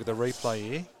going to have a look at the replay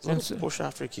here. It was a push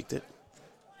after he kicked it.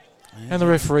 And the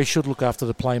referee should look after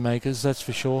the playmakers, that's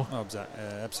for sure. Oh,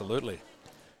 absolutely.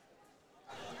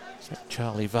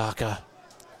 Charlie Varker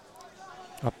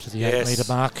up to the Yes. 8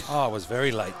 metre mark. Oh, it was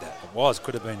very late that. It was.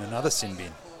 Could have been another sin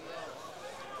bin.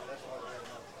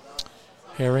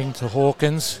 Herring to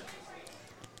Hawkins.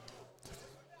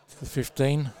 The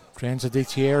 15,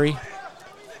 Transuditieri.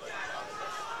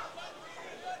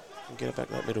 Get it back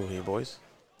that middle here, boys.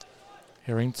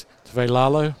 Herring to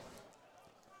Velalo.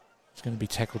 It's going to be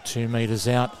tackled 2 metres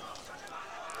out.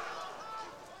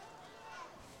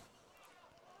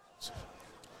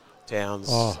 Towns.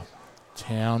 Oh,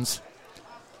 Towns.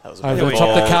 That was a Over the better top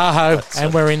of ball. Carho, That's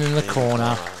and a- we're in the yeah,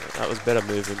 corner. That was better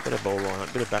movement, better ball line,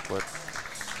 bit of back work.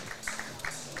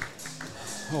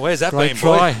 Oh, where's that Great been,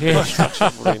 try, boy? yeah.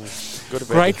 Good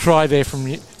Great try there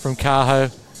from Carho.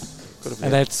 Could have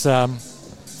And been. that's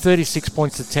 36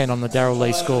 points to 10 on the Darrell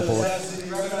Lee scoreboard.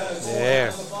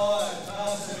 Yeah.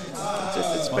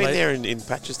 It's been there in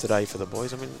patches today for the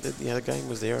boys. I mean, the game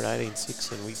was there at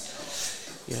 18-6 and we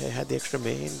had the extra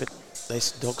man, but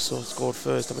Dogs scored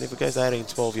first. I mean, if it goes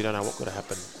 18-12, you don't know what could have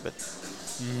happened. But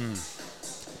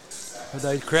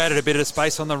They created a bit of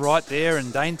space on the right there,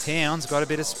 and Dane Towns got a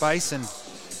bit of space and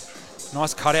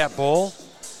nice cutout ball.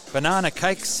 Banana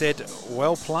Cake said,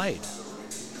 well played.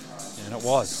 And it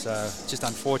was. Just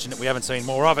unfortunate we haven't seen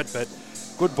more of it, but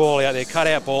good ball out there.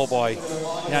 Cutout ball by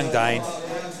young Dane.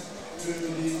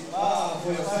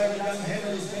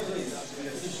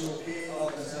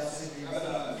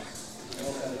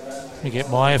 You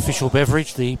get my official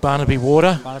beverage, the Barnaby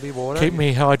water. Barnaby water. Keep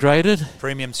me hydrated.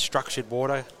 Premium structured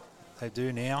water they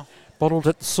do now. Bottled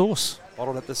at the source.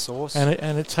 Bottled at the source.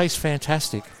 And it tastes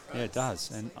fantastic. Yeah, it does.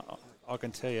 And I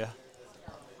can tell you,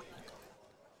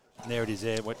 there it is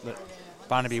there.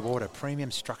 Barnaby water, premium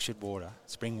structured water,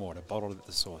 spring water, bottled at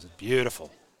the source. It's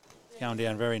beautiful. Going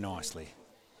down very nicely.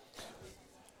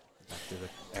 Back to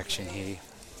the action here.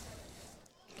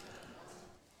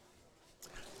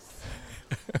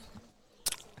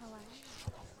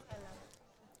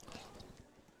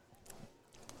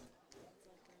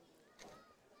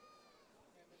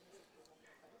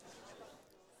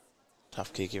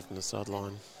 tough kick here from the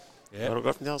sideline. Yeah. Got to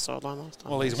go from the other sideline last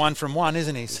time. Well, he's 1 from 1,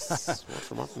 isn't he? He's 1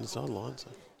 from up from the sideline. So.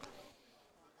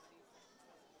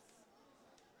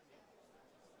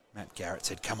 Matt Garrett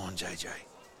said, come on, JJ.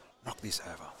 Knock this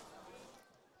over.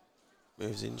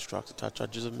 Moves in, strikes a touch.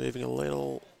 Judges are moving a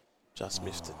little. Just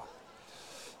missed it.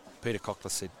 Peter Cockler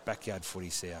said, backyard footy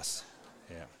south.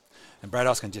 Yeah. And Brad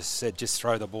Oskin just said, just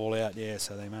throw the ball out. Yeah,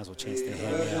 so they may as well chance their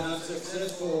hand now.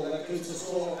 Successful. That keeps the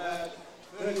score at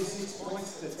 36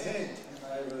 points to 10.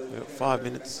 We've got 5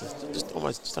 minutes,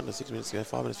 just under 6 minutes to go,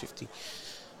 5 minutes 50.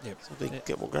 Yep. So if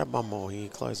they we'll grab one more here,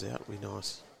 close out, it'll be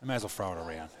nice. They may as well throw it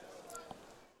around.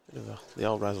 Bit of the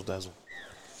old razzle dazzle.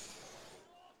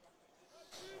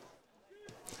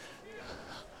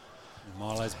 And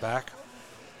Milo's back.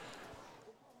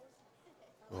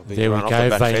 Well, big There we run off go, the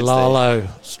back fence there.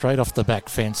 Velalo, straight off the back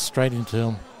fence, straight into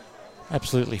him.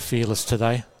 Absolutely fearless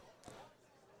today.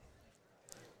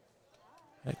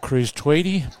 That Cruz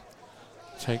Tweedy,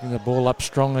 taking the ball up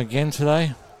strong again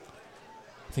today.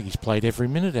 I think he's played every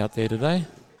minute out there today.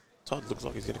 Todd looks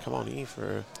like he's going to come on here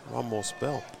for one more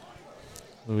spell.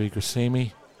 Louis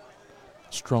Gracimi,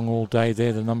 strong all day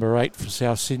there, the number 8 for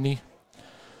South Sydney.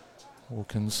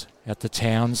 Hawkins out to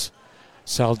Towns,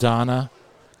 Saldana,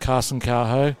 Carson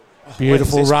Carho,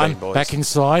 beautiful where's this run, been, boys? back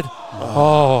inside.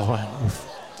 Oh.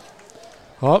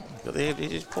 He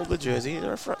just pulled the jersey.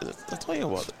 I'll tell you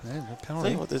what. Yeah, no I'll penalty.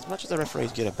 tell you what, as much as the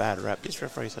referees get a bad rap, this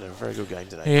referee's had a very good game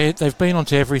today. Yeah, they've been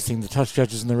onto everything, the touch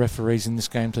judges and the referees in this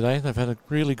game today. They've had a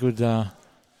really good...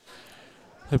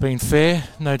 they've been fair,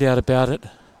 no doubt about it.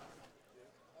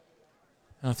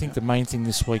 And I think the main thing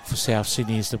this week for South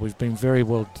Sydney is that we've been very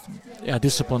well... Our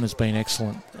discipline has been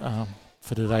excellent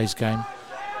for today's game.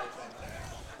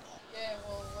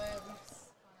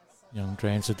 Young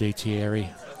Dranza DTieri.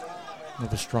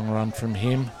 Another strong run from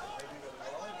him.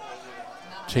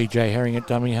 TJ Herring at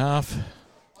dummy half.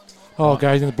 Oh,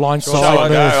 goes in the blind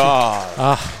side.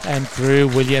 And Drew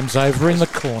Williams over in the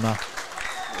corner.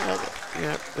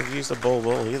 Yeah, they've used the ball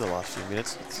well here the last few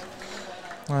minutes. It's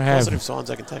positive signs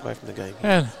they can take away from the game.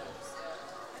 And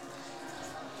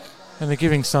they're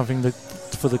giving something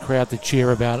for the crowd to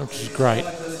cheer about, which is great.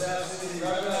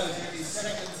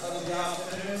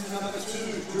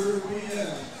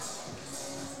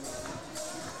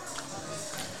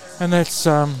 And that's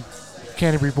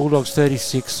Canterbury Bulldogs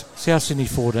 36, South Sydney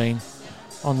 14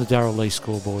 on the Darrell Lee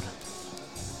scoreboard.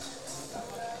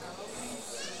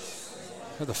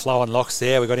 Got the flow and locks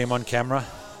there. We got him on camera.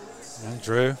 Young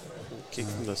Drew. Kick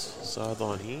from the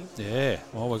sideline here. Yeah.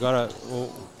 Well, we got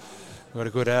a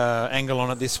good angle on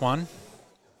it this one.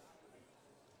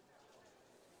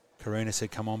 Karina said,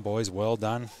 "Come on, boys. Well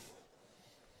done."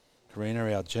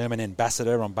 Karina, our German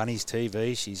ambassador on Bunnies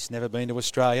TV. She's never been to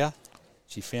Australia.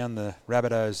 She found the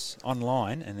Rabbitohs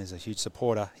online and is a huge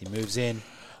supporter. He moves in.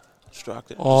 Struck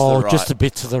it. Just a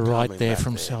bit to the right there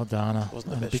from Saldana.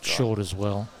 And a bit short as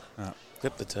well.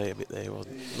 Clipped the tee a bit there.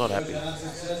 Not happy.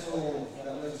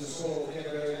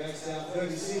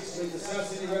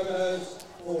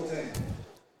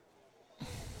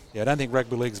 Yeah, I don't think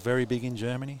rugby league's very big in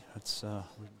Germany. It's a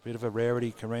bit of a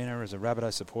rarity, Karina, as a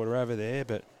Rabbitoh supporter over there,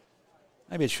 but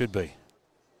maybe it should be.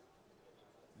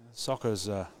 Soccer's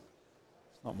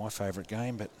not my favourite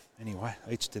game, but anyway,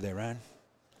 each to their own.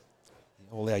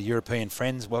 All our European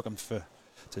friends, welcome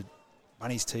to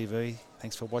Bunnies TV.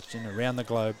 Thanks for watching around the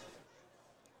globe.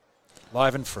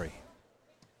 Live and free.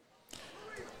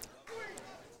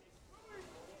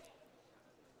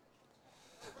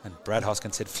 And Brad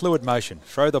Hoskin said, fluid motion,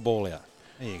 throw the ball out.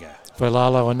 There you go.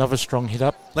 Velalo, another strong hit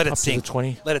up. Let it up sing. To the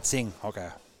 20. Let it sing. Okay.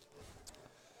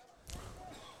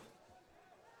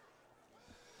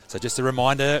 So just a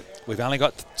reminder, we've only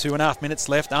got 2.5 minutes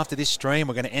left after this stream.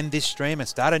 We're going to end this stream and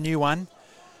start a new one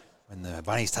when the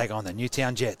Bunnies take on the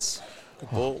Newtown Jets.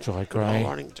 Good ball. Jai Gray.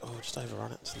 Just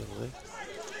overrun it. It's a little there.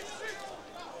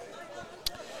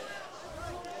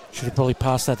 Should have probably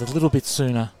passed that a little bit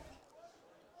sooner.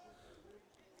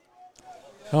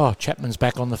 Oh, Chapman's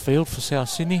back on the field for South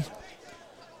Sydney.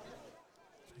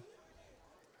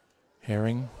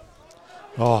 Herring.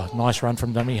 Oh, nice run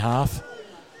from dummy half.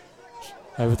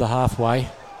 Over the halfway.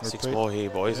 6 more here,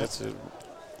 boys. Yep. That's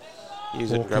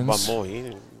use it and grab one more here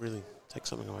and really take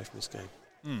something away from this game.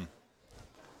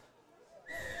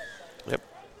 Yep.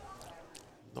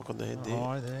 Knock on the head there.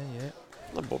 High there, yeah.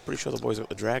 I'm pretty sure the boys got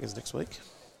the Dragons next week.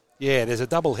 Yeah, there's a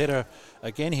double header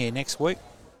again here next week.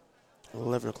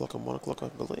 11 o'clock and 1 o'clock, I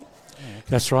believe. Yeah,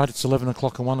 that's right. It's 11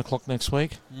 o'clock and 1 o'clock next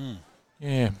week.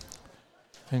 Yeah.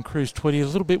 And Cruz Tweedy a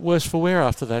little bit worse for wear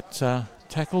after that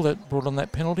tackle that brought on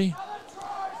that penalty.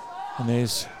 And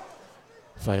there's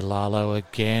Velalo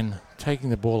again, taking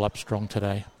the ball up strong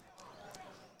today.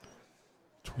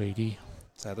 Tweedy.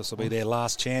 So this will be their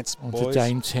last chance, on boys. To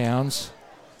Dane Towns.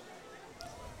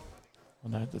 Oh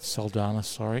no, that's Saldana,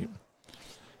 sorry.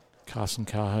 Carson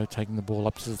Cajo taking the ball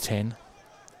up to the 10.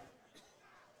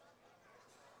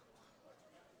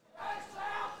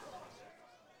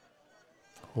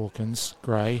 Hawkins,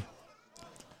 Gray.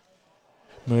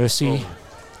 Mercy.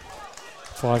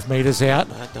 5 metres out.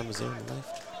 Numbers there on the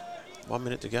left. 1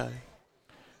 minute to go.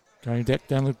 Going back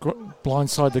down the blind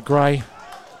side to Gray.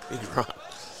 Big run.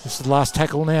 This is the last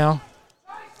tackle now.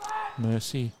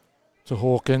 Mercy to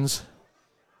Hawkins.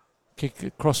 Kick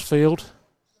across field.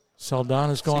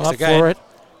 Saldana's gone up for it.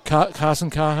 Carson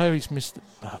Cajo, he's missed it.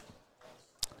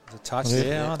 The touch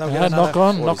there. Knock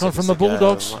on from the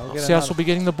Bulldogs. South will be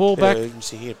getting the ball back.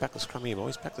 Urgency here. Back the scrum here,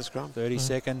 boys. Back the scrum. 30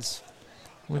 seconds.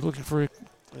 We're looking for it.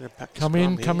 Come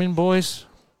in, boys.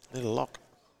 Need a lock.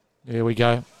 There we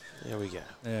go. There we go.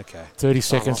 Okay. 30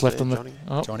 seconds left on the... Johnny.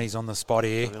 Johnny's on the spot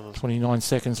here. 29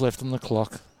 seconds left on the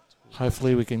clock.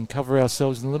 Hopefully we can cover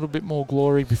ourselves in a little bit more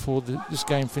glory before this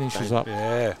game finishes up.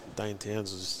 Yeah. Dane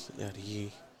Towns is out here.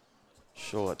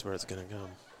 Sure, that's where it's going to come.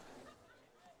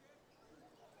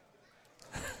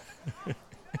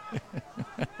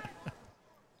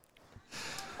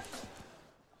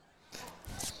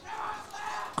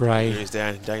 Gray. He's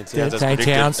down. Dane Towns. Dane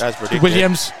Towns. That's predicted.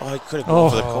 Williams. Oh, he could have gone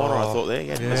for the corner, I thought there. He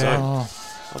had him his own. I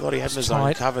thought he had him his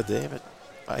own covered there, but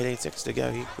 18 seconds to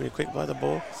go. He pretty quick by the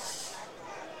ball.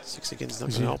 6 seconds not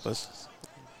going to help us.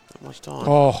 Not much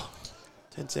time.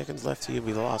 10 seconds left here. Will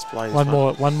be the last play. One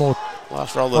more.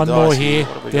 Last roll of one the more dice here.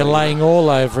 They're laying all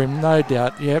over him, no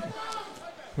doubt. Yep.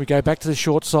 We go back to the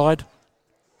short side.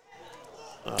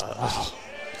 We'll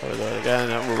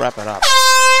wrap it up.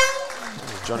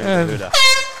 Johnny Bahuda.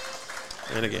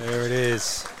 And again. There it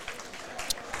is.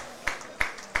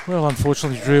 Well,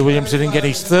 unfortunately, Drew Williams didn't get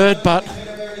his third, but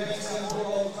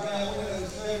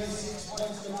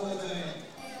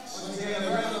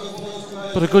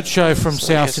a good show from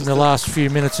South in the last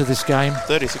few minutes of this game.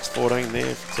 36-14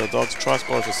 there. So Dogs try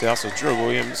scorer for South. So Drew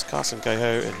Williams, Carson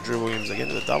Cahill, and Drew Williams again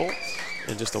to the double,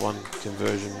 and just a one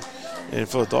conversion. And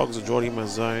for the Dogs, Geordie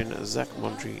Mazzone, Zach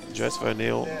Montry, Joseph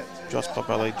O'Neill, Josh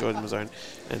Popelli, Jordan Mazzone,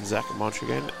 and Zach Montry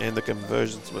again. And the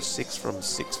conversions were 6 from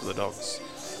 6 for the Dogs.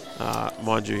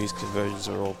 Mind you, his conversions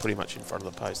are all pretty much in front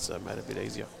of the post, so it made it a bit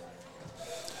easier.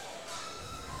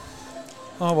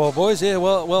 Oh, well, boys, yeah,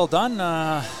 well done.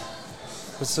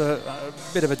 It was a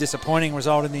bit of a disappointing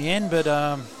result in the end, but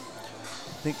I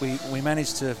think we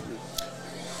managed to...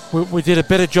 We did a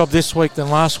better job this week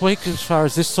than last week as far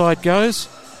as this side goes,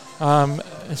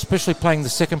 especially playing the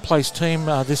second place team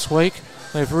this week.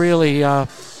 They've really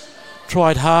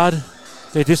tried hard.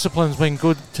 Their discipline's been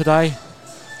good today.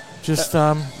 Just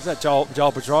is that Joel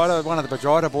Bedrider, one of the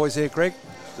Bedrider boys there, Greg?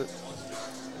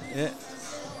 Yeah,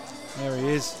 there he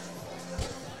is.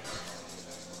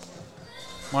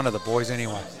 One of the boys,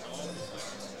 anyway.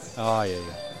 Oh yeah.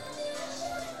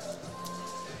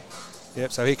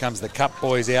 Yep. So here comes the Cup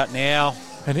boys out now,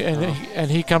 and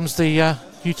here comes the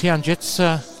Newtown Jets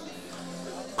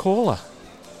caller.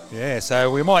 Yeah.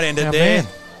 So we might end it there.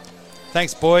 Man.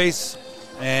 Thanks, boys,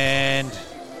 and.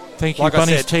 Thank you, like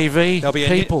Bunnies TV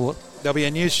people. There'll be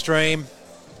a new stream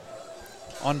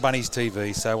on Bunnies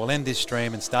TV, so we'll end this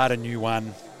stream and start a new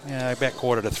one about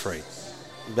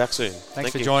 2:45. Back soon. Thanks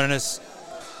for joining us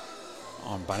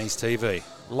on Bunnies TV,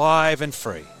 live and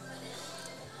free.